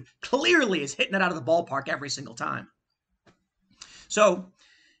dude clearly is hitting it out of the ballpark every single time. So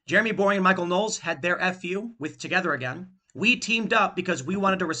Jeremy Boring and Michael Knowles had their FU with Together Again. We teamed up because we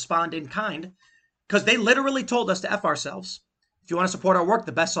wanted to respond in kind, because they literally told us to F ourselves. If you want to support our work,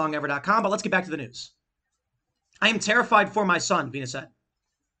 thebestsongever.com. But let's get back to the news. "I am terrified for my son," Vina said.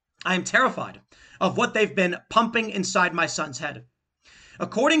 "I am terrified of what they've been pumping inside my son's head."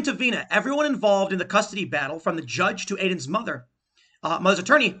 According to Vina, everyone involved in the custody battle, from the judge to Aiden's mother's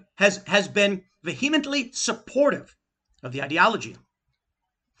attorney, has been vehemently supportive of the ideology.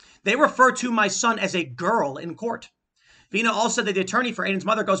 They refer to my son as a girl in court. Vina also said that the attorney for Aiden's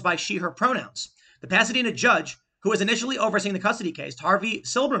mother goes by she, her pronouns. The Pasadena judge, who was initially overseeing the custody case, Harvey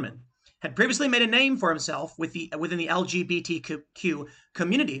Silberman, had previously made a name for himself within the LGBTQ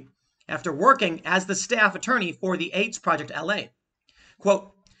community after working as the staff attorney for the AIDS Project LA.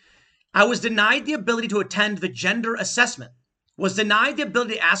 Quote, "I was denied the ability to attend the gender assessment, was denied the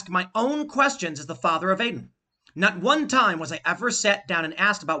ability to ask my own questions as the father of Aiden. Not one time was I ever sat down and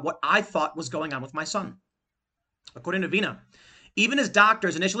asked about what I thought was going on with my son." According to Vina, even his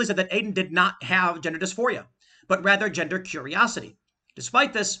doctors initially said that Aiden did not have gender dysphoria, but rather gender curiosity.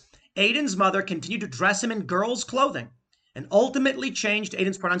 Despite this, Aiden's mother continued to dress him in girls' clothing and ultimately changed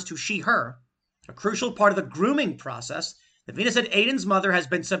Aiden's pronouns to she, her, a crucial part of the grooming process that Vina said Aiden's mother has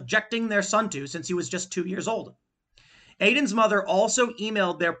been subjecting their son to since he was just 2 years old. Aiden's mother also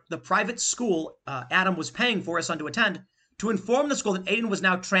emailed the private school Adam was paying for his son to attend to inform the school that Aiden was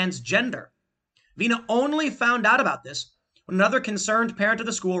now transgender. Vina only found out about this when another concerned parent of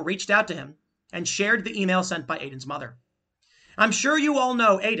the school reached out to him and shared the email sent by Aiden's mother. "I'm sure you all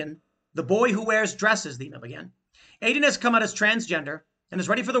know Aiden, the boy who wears dresses," the email began. "Aiden has come out as transgender and is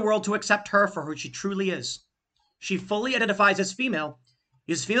ready for the world to accept her for who she truly is. She fully identifies as female,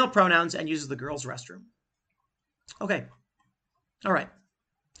 uses female pronouns, and uses the girls' restroom." Okay. All right.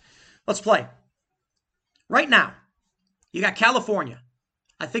 Let's play. Right now, you got California.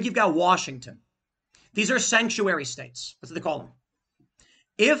 I think you've got Washington. These are sanctuary states. That's what they call them.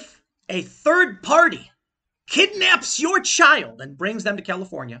 If a third party kidnaps your child and brings them to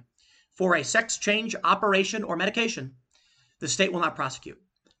California for a sex change operation or medication, the state will not prosecute.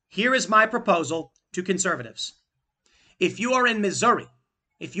 Here is my proposal to conservatives. If you are in Missouri,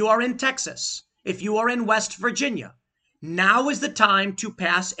 if you are in Texas, if you are in West Virginia, now is the time to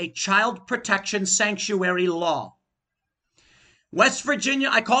pass a child protection sanctuary law. West Virginia,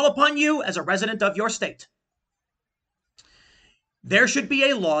 I call upon you as a resident of your state. There should be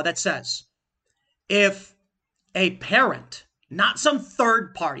a law that says if a parent, not some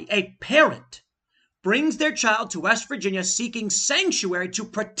third party, a parent brings their child to West Virginia seeking sanctuary to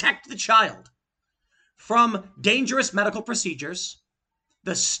protect the child from dangerous medical procedures,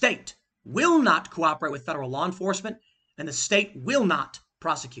 the state will not cooperate with federal law enforcement and the state will not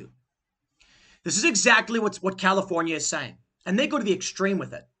prosecute. This is exactly what California is saying. And they go to the extreme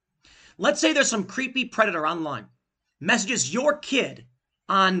with it. Let's say there's some creepy predator online, messages your kid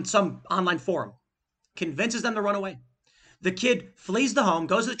on some online forum, convinces them to run away. The kid flees the home,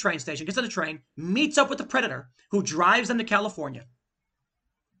 goes to the train station, gets on the train, meets up with the predator who drives them to California,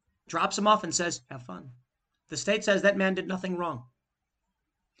 drops him off and says, have fun. The state says that man did nothing wrong.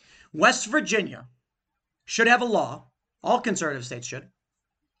 West Virginia should have a law, all conservative states should,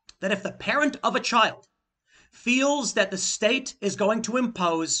 that if the parent of a child feels that the state is going to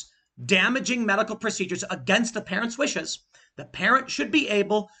impose damaging medical procedures against the parent's wishes, the parent should be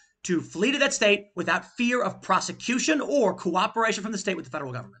able to flee to that state without fear of prosecution or cooperation from the state with the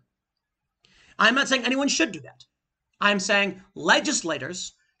federal government. I'm not saying anyone should do that. I'm saying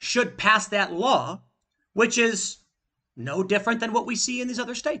legislators should pass that law, which is no different than what we see in these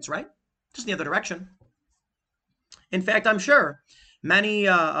other states, right? Just in the other direction. In fact, I'm sure many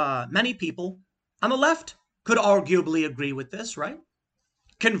people on the left could arguably agree with this, right?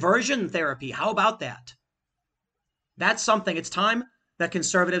 Conversion therapy, how about that? That's something, it's time that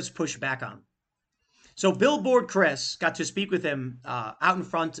conservatives push back on. So Billboard Chris got to speak with him out in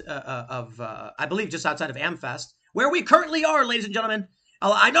front of, I believe, just outside of AmFest, where we currently are, ladies and gentlemen.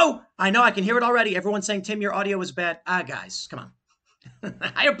 I know, I can hear it already. Everyone's saying, Tim, your audio is bad. Guys, come on.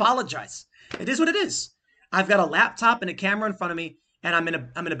 I apologize. It is what it is. I've got a laptop and a camera in front of me, and I'm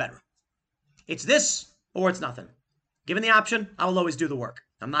in a bedroom. It's this or it's nothing. Given the option, I will always do the work.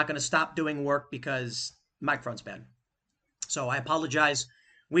 I'm not going to stop doing work because the microphone's bad. So I apologize.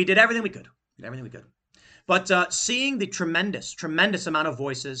 We did everything we could. But seeing the tremendous amount of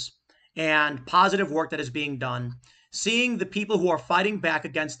voices and positive work that is being done, seeing the people who are fighting back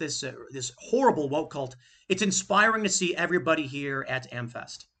against this horrible woke cult, it's inspiring to see everybody here at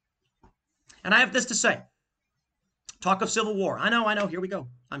AmFest. And I have this to say. Talk of Civil War. I know. Here we go.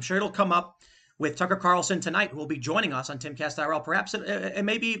 I'm sure it'll come up with Tucker Carlson tonight, who will be joining us on Timcast IRL. Perhaps it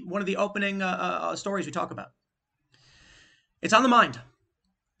may be one of the opening stories we talk about. It's on the mind.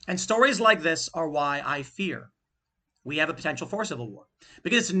 And stories like this are why I fear we have a potential for civil war.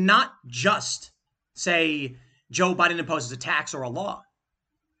 Because it's not just, say, Joe Biden imposes a tax or a law.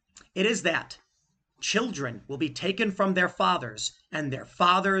 It is that children will be taken from their fathers, and their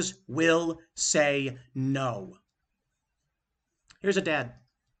fathers will say no. Here's a dad.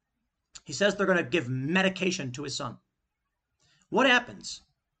 He says they're going to give medication to his son. What happens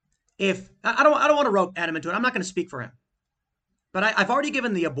if, I don't want to rope Adam into it. I'm not going to speak for him. But I've already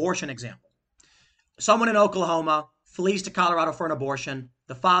given the abortion example. Someone in Oklahoma flees to Colorado for an abortion.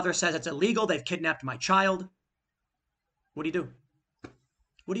 The father says it's illegal. They've kidnapped my child. What do you do?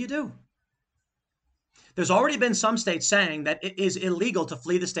 What do you do? There's already been some states saying that it is illegal to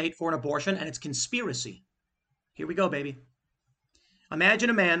flee the state for an abortion, and it's conspiracy. Here we go, baby. Imagine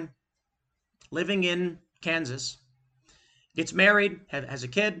a man living in Kansas, gets married, has a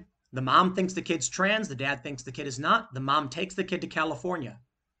kid. The mom thinks the kid's trans. The dad thinks the kid is not. The mom takes the kid to California.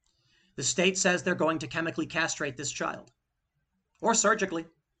 The state says they're going to chemically castrate this child, or surgically.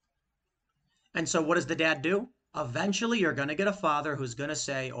 And so what does the dad do? Eventually, you're going to get a father who's going to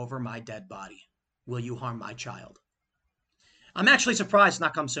say, over my dead body, will you harm my child? I'm actually surprised it's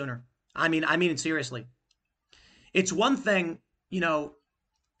not come sooner. I mean it seriously. It's one thing,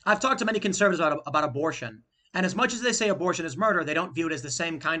 I've talked to many conservatives about abortion. And as much as they say abortion is murder, they don't view it as the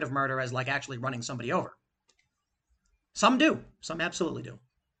same kind of murder as like actually running somebody over. Some do. Some absolutely do.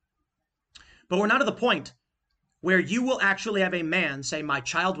 But we're not at the point where you will actually have a man say, my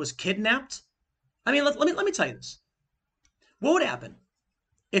child was kidnapped. I mean, let me tell you this. What would happen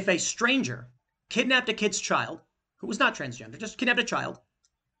if a stranger kidnapped a kid's child who was not transgender, just kidnapped a child?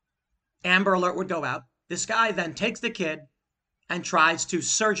 Amber Alert would go out. This guy then takes the kid and tries to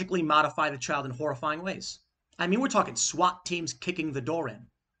surgically modify the child in horrifying ways. I mean, we're talking SWAT teams kicking the door in.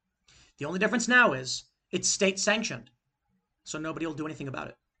 The only difference now is it's state sanctioned, so nobody will do anything about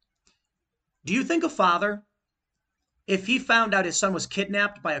it. Do you think a father, if he found out his son was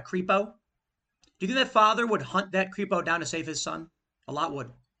kidnapped by a creepo, do you think that father would hunt that creepo down to save his son? A lot would.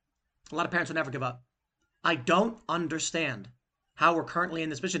 A lot of parents would never give up. I don't understand how we're currently in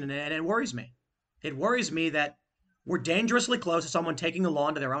this position, and it worries me. It worries me that we're dangerously close to someone taking the law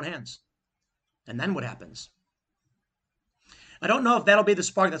into their own hands. And then what happens? I don't know if that'll be the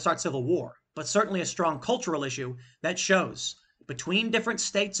spark that starts civil war, but certainly a strong cultural issue that shows between different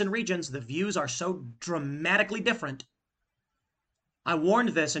states and regions, the views are so dramatically different. I warned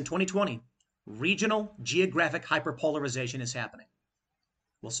this in 2020. Regional geographic hyperpolarization is happening.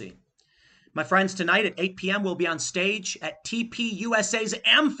 We'll see. My friends, tonight at 8 p.m., we'll be on stage at TPUSA's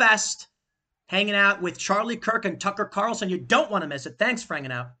AmFest, hanging out with Charlie Kirk and Tucker Carlson. You don't want to miss it. Thanks for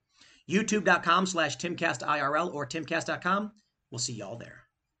hanging out. YouTube.com/TimcastIRL or Timcast.com. We'll see y'all there.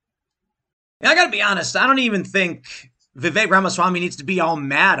 I got to be honest. I don't even think Vivek Ramaswamy needs to be all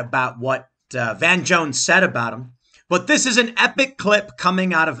mad about what Van Jones said about him. But this is an epic clip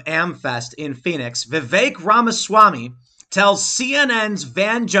coming out of AmFest in Phoenix. Vivek Ramaswamy tells CNN's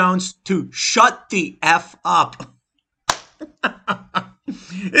Van Jones to shut the F up.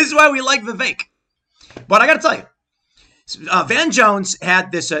 This is why we like Vivek. But I got to tell you, Van Jones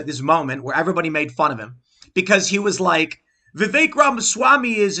had this moment where everybody made fun of him because he was like, Vivek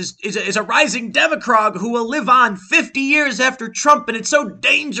Ramaswamy is a rising Democrat who will live on 50 years after Trump, and it's so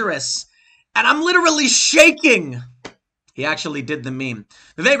dangerous. And I'm literally shaking. He actually did the meme.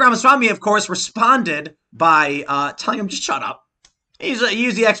 Vivek Ramaswamy, of course, responded by telling him, just shut up. He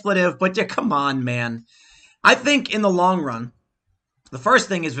used the expletive, but yeah, come on, man. I think in the long run, the first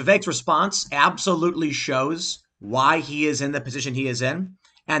thing is Vivek's response absolutely shows why he is in the position he is in.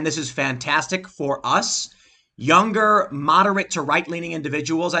 And this is fantastic for us, younger, moderate to right-leaning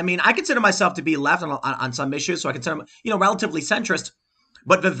individuals. I mean, I consider myself to be left on some issues, so I consider him, relatively centrist.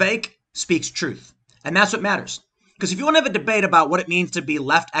 But Vivek speaks truth, and that's what matters. Because if you want to have a debate about what it means to be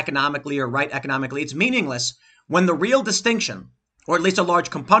left economically or right economically, it's meaningless when the real distinction, or at least a large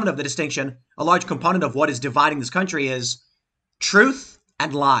component of the distinction, a large component of what is dividing this country is truth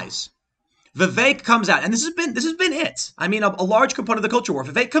and lies. Vivek comes out, and this has been it. I mean, a large component of the culture war.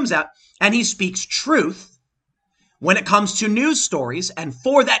 Vivek comes out and he speaks truth when it comes to news stories, and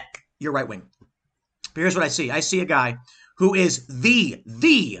for that, you're right wing. But here's what I see. I see a guy who is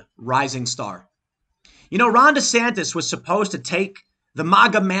the rising star. Ron DeSantis was supposed to take the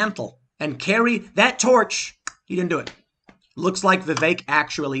MAGA mantle and carry that torch. He didn't do it. Looks like Vivek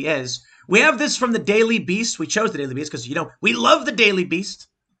actually is. We have this from the Daily Beast. We chose the Daily Beast because, we love the Daily Beast.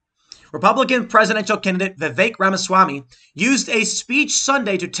 Republican presidential candidate Vivek Ramaswamy used a speech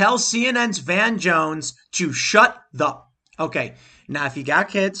Sunday to tell CNN's Van Jones to shut the... Okay, now if you got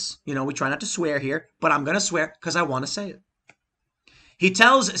kids, we try not to swear here, but I'm going to swear because I want to say it. He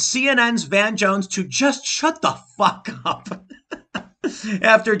tells CNN's Van Jones to just shut the fuck up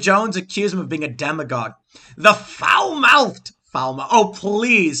after Jones accused him of being a demagogue. The foul-mouthed. Oh,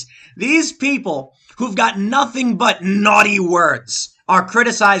 please. These people who've got nothing but naughty words are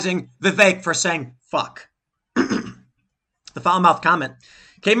criticizing Vivek for saying fuck. The foul-mouthed comment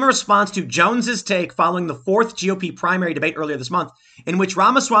came in response to Jones's take following the fourth GOP primary debate earlier this month, in which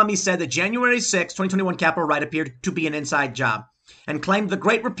Ramaswamy said that January 6, 2021 Capitol riot appeared to be an inside job, and claimed the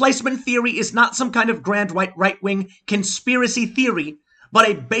Great Replacement theory is not some kind of grand right-wing conspiracy theory, but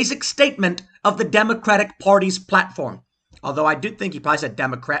a basic statement of the Democratic Party's platform. Although I do think he probably said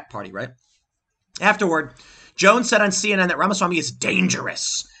Democrat Party, right? Afterward, Jones said on CNN that Ramaswamy is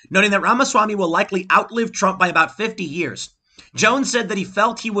dangerous, noting that Ramaswamy will likely outlive Trump by about 50 years. Jones said that he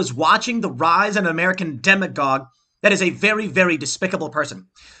felt he was watching the rise of an American demagogue that is a very, very despicable person.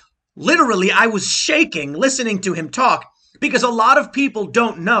 Literally, I was shaking listening to him talk, because a lot of people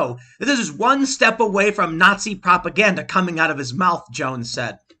don't know that this is one step away from Nazi propaganda coming out of his mouth, Jones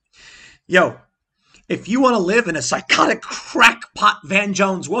said. Yo, if you want to live in a psychotic crackpot Van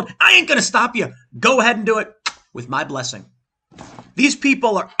Jones world, I ain't going to stop you. Go ahead and do it with my blessing. These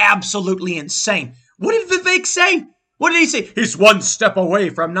people are absolutely insane. What did Vivek say? What did he say? He's one step away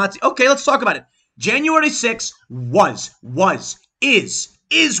from Nazi. Okay, let's talk about it. January 6th was,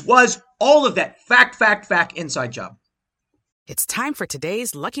 all of that. Fact, inside job. It's time for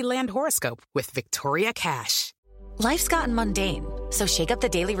today's Lucky Land horoscope with Victoria Cash. Life's gotten mundane, so shake up the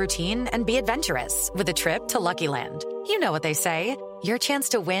daily routine and be adventurous with a trip to Lucky Land. You know what they say, your chance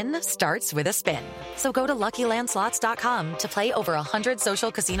to win starts with a spin. So go to LuckyLandSlots.com to play over 100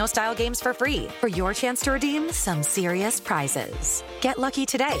 social casino-style games for free for your chance to redeem some serious prizes. Get lucky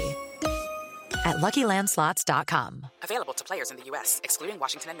today at LuckyLandSlots.com. Available to players in the U.S., excluding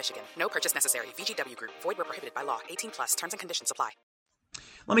Washington and Michigan. No purchase necessary. VGW Group. Void where prohibited by law. 18+. Terms and conditions apply.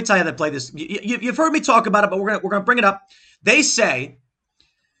 Let me tell you how they play this. You've heard me talk about it, but we're gonna bring it up. They say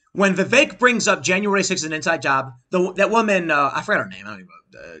when Vivek brings up January 6th as an inside job, that woman, I forgot her name. I don't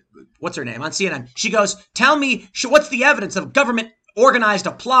even what's her name on CNN. She goes, "Tell me, what's the evidence of government organized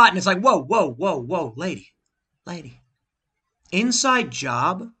a plot?" And it's like, whoa, lady, inside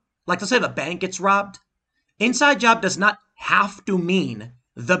job. Like, let's say the bank gets robbed. Inside job does not have to mean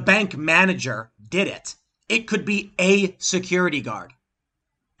the bank manager did it. It could be a security guard.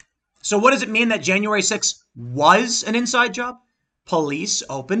 So what does it mean that January 6th was an inside job? Police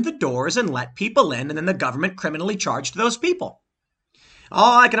opened the doors and let people in, and then the government criminally charged those people.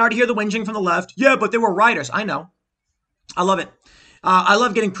 Oh, I can already hear the whinging from the left. Yeah, but they were rioters. I know. I love it. I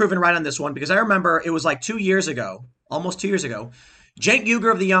love getting proven right on this one because I remember it was like 2 years ago, almost 2 years ago, Cenk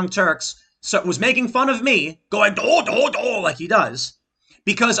Uygur of the Young Turks was making fun of me, going, do, like he does,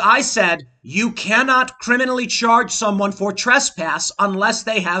 because I said you cannot criminally charge someone for trespass unless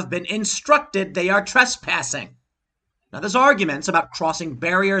they have been instructed they are trespassing. Now, there's arguments about crossing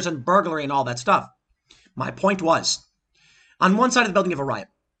barriers and burglary and all that stuff. My point was, on one side of the building, you have a riot.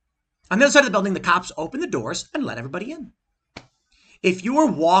 On the other side of the building, the cops open the doors and let everybody in. If you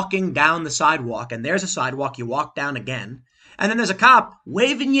are walking down the sidewalk and there's a sidewalk, you walk down again, and then there's a cop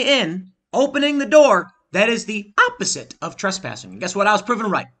waving you in, opening the door, that is the opposite of trespassing. And guess what? I was proven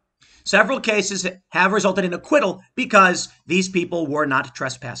right. Several cases have resulted in acquittal because these people were not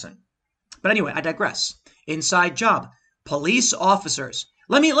trespassing. But anyway, I digress. Inside job. Police officers.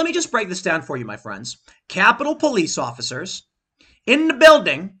 Let me just break this down for you, my friends. Capitol police officers in the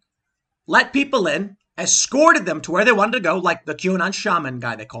building let people in, escorted them to where they wanted to go, like the QAnon shaman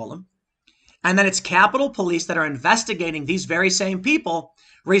guy, they call him. And then it's Capitol Police that are investigating these very same people,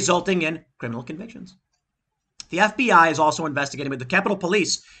 resulting in criminal convictions. The FBI is also investigating with the Capitol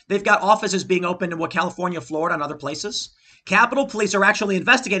Police. They've got offices being opened in California, Florida, and other places. Capitol Police are actually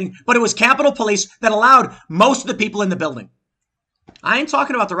investigating, but it was Capitol Police that allowed most of the people in the building. I ain't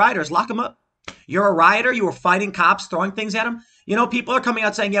talking about the rioters. Lock them up. You're a rioter. You were fighting cops, throwing things at them. You know, people are coming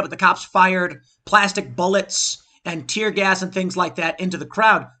out saying, yeah, but the cops fired plastic bullets and tear gas and things like that into the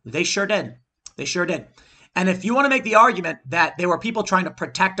crowd. They sure did. They sure did. And if you want to make the argument that there were people trying to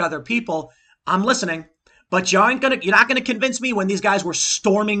protect other people, I'm listening. But you're not going to convince me when these guys were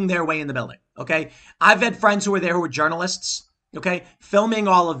storming their way in the building, okay? I've had friends who were there who were journalists, okay, filming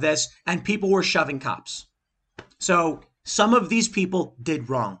all of this, and people were shoving cops. So some of these people did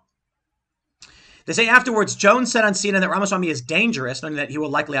wrong. They say afterwards, Jones said on CNN that Ramaswamy is dangerous and that he will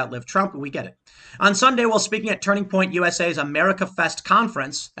likely outlive Trump. We get it. On Sunday, while speaking at Turning Point USA's America Fest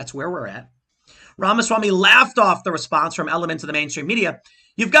conference, that's where we're at, Ramaswamy laughed off the response from elements of the mainstream media.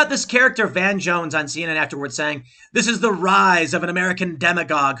 You've got this character, Van Jones, on CNN afterwards saying, this is the rise of an American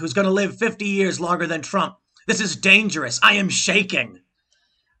demagogue who's going to live 50 years longer than Trump. This is dangerous. I am shaking.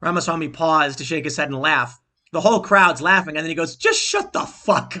 Ramaswamy paused to shake his head and laugh. The whole crowd's laughing, and then he goes, just shut the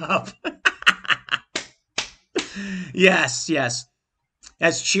fuck up. Yes.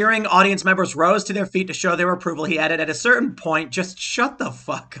 As cheering audience members rose to their feet to show their approval, he added, at a certain point, just shut the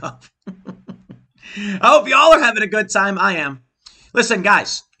fuck up. I hope y'all are having a good time. I am. Listen,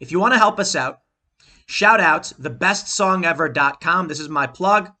 guys, if you want to help us out, shout out thebestsongever.com. This is my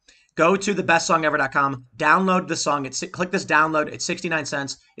plug. Go to thebestsongever.com, download the song. Click this download. It's 69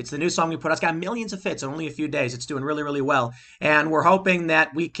 cents. It's the new song we put out. It's got millions of hits in only a few days. It's doing really, really well. And we're hoping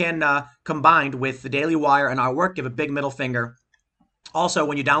that we can, combined with the Daily Wire and our work, give a big middle finger. Also,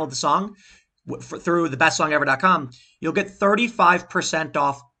 when you download the song through thebestsongever.com, you'll get 35%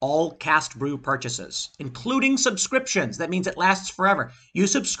 off all Cast Brew purchases, including subscriptions. That means it lasts forever. You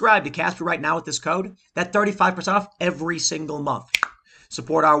subscribe to Cast Brew right now with this code, that 35% off every single month.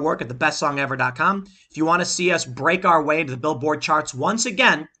 Support our work at thebestsongever.com. If you want to see us break our way into the Billboard charts once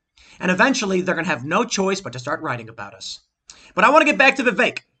again, and eventually they're going to have no choice but to start writing about us. But I want to get back to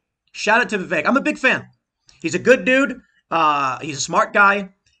Vivek. Shout out to Vivek. I'm a big fan. He's a good dude. He's a smart guy.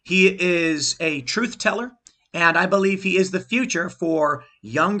 He is a truth teller. And I believe he is the future for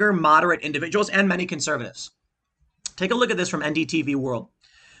younger, moderate individuals and many conservatives. Take a look at this from NDTV World.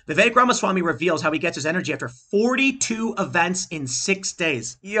 Vivek Ramaswamy reveals how he gets his energy after 42 events in 6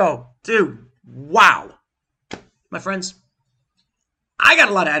 days. Yo, dude, wow. My friends, I got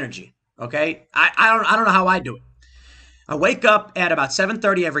a lot of energy, okay? I don't know how I do it. I wake up at about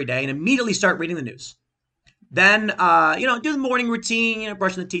 7:30 every day and immediately start reading the news. Then, do the morning routine,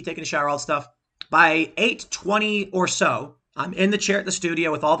 brushing the teeth, taking a shower, all that stuff. By 8:20 or so, I'm in the chair at the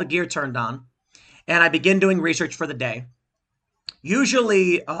studio with all the gear turned on, and I begin doing research for the day.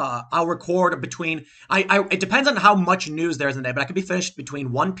 Usually, I'll record between, it depends on how much news there is in the day, but I can be finished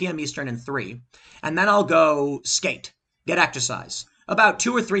between 1 p.m. Eastern and 3. And then I'll go skate, get exercise. About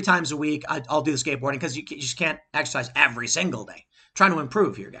 2 or 3 times a week, I'll do the skateboarding because you just can't exercise every single day. I'm trying to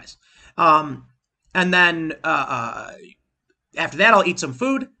improve here, guys. And then after that, I'll eat some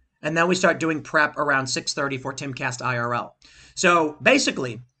food. And then we start doing prep around 6:30 for Timcast IRL. So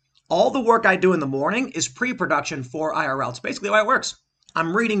basically, all the work I do in the morning is pre-production for IRL. It's basically the way it works.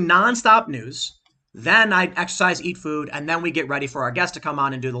 I'm reading nonstop news. Then I exercise, eat food, and then we get ready for our guest to come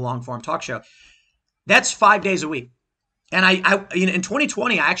on and do the long-form talk show. That's 5 days a week. And in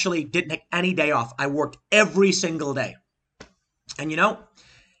 2020, I actually didn't take any day off. I worked every single day. And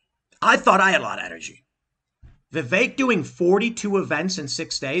I thought I had a lot of energy. Vivek doing 42 events in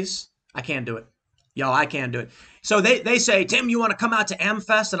 6 days, I can't do it. I can't do it. So they say, Tim, you want to come out to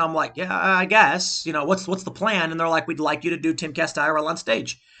AmFest? And I'm like, yeah, I guess. What's the plan? And they're like, we'd like you to do Timcast IRL on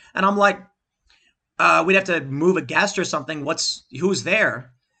stage. And I'm like, we'd have to move a guest or something. Who's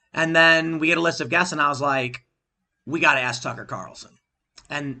there? And then we get a list of guests, and I was like, we got to ask Tucker Carlson.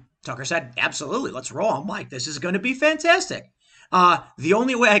 And Tucker said, absolutely, let's roll. I'm like, this is going to be fantastic. The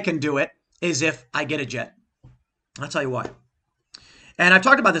only way I can do it is if I get a jet. I'll tell you what. And I've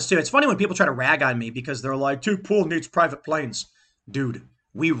talked about this too. It's funny when people try to rag on me because they're like, Dude Pool needs private planes. Dude,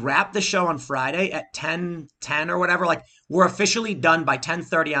 we wrapped the show on Friday at 10:10 or whatever. Like, we're officially done by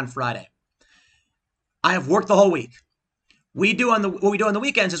 10:30 on Friday. I have worked the whole week. What we do on the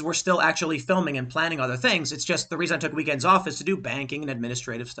weekends is we're still actually filming and planning other things. It's just the reason I took weekends off is to do banking and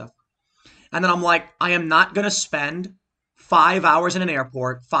administrative stuff. And then I'm like, I am not going to spend 5 hours in an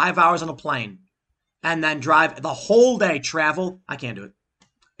airport, 5 hours on a plane, and then drive the whole day, travel. I can't do it,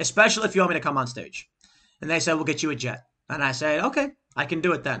 especially if you want me to come on stage. And they said, we'll get you a jet. And I said, okay, I can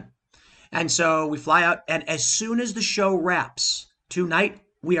do it then. And so we fly out, and as soon as the show wraps tonight,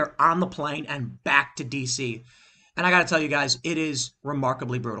 we are on the plane and back to DC. And I got to tell you guys, it is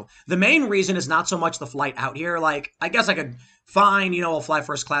remarkably brutal. The main reason is not so much the flight out here. Like, I guess I could fine, I'll fly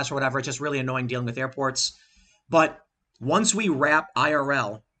first class or whatever. It's just really annoying dealing with airports. But once we wrap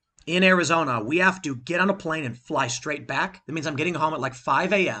IRL in Arizona, we have to get on a plane and fly straight back. That means I'm getting home at like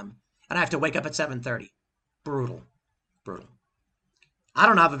 5 a.m. and I have to wake up at 7:30. Brutal. I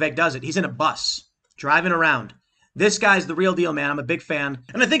don't know how Vivek does it. He's in a bus, driving around. This guy's the real deal, man. I'm a big fan.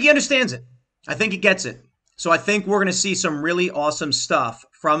 And I think he understands it. I think he gets it. So I think we're going to see some really awesome stuff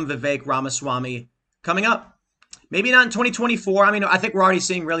from Vivek Ramaswamy coming up. Maybe not in 2024. I mean, I think we're already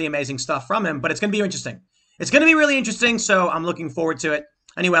seeing really amazing stuff from him, but it's going to be interesting. It's going to be really interesting, so I'm looking forward to it.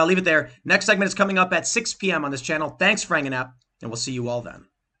 Anyway, I'll leave it there. Next segment is coming up at 6 p.m. on this channel. Thanks for hanging out, and we'll see you all then.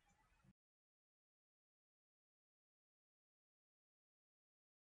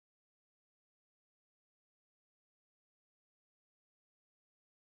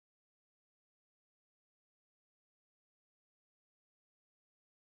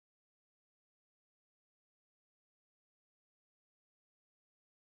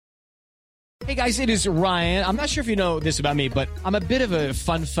 Hey guys, it is Ryan. I'm not sure if you know this about me, but I'm a bit of a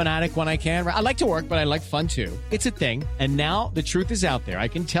fun fanatic when I can. I like to work, but I like fun too. It's a thing. And now the truth is out there. I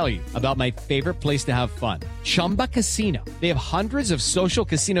can tell you about my favorite place to have fun. Chumba Casino. They have hundreds of social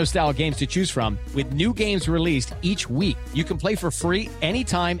casino style games to choose from with new games released each week. You can play for free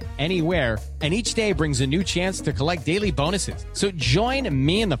anytime, anywhere. And each day brings a new chance to collect daily bonuses. So join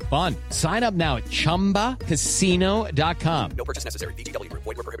me in the fun. Sign up now at ChumbaCasino.com. No purchase necessary. VGW Group.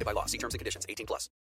 Void where prohibited by law. See terms and conditions. 18+.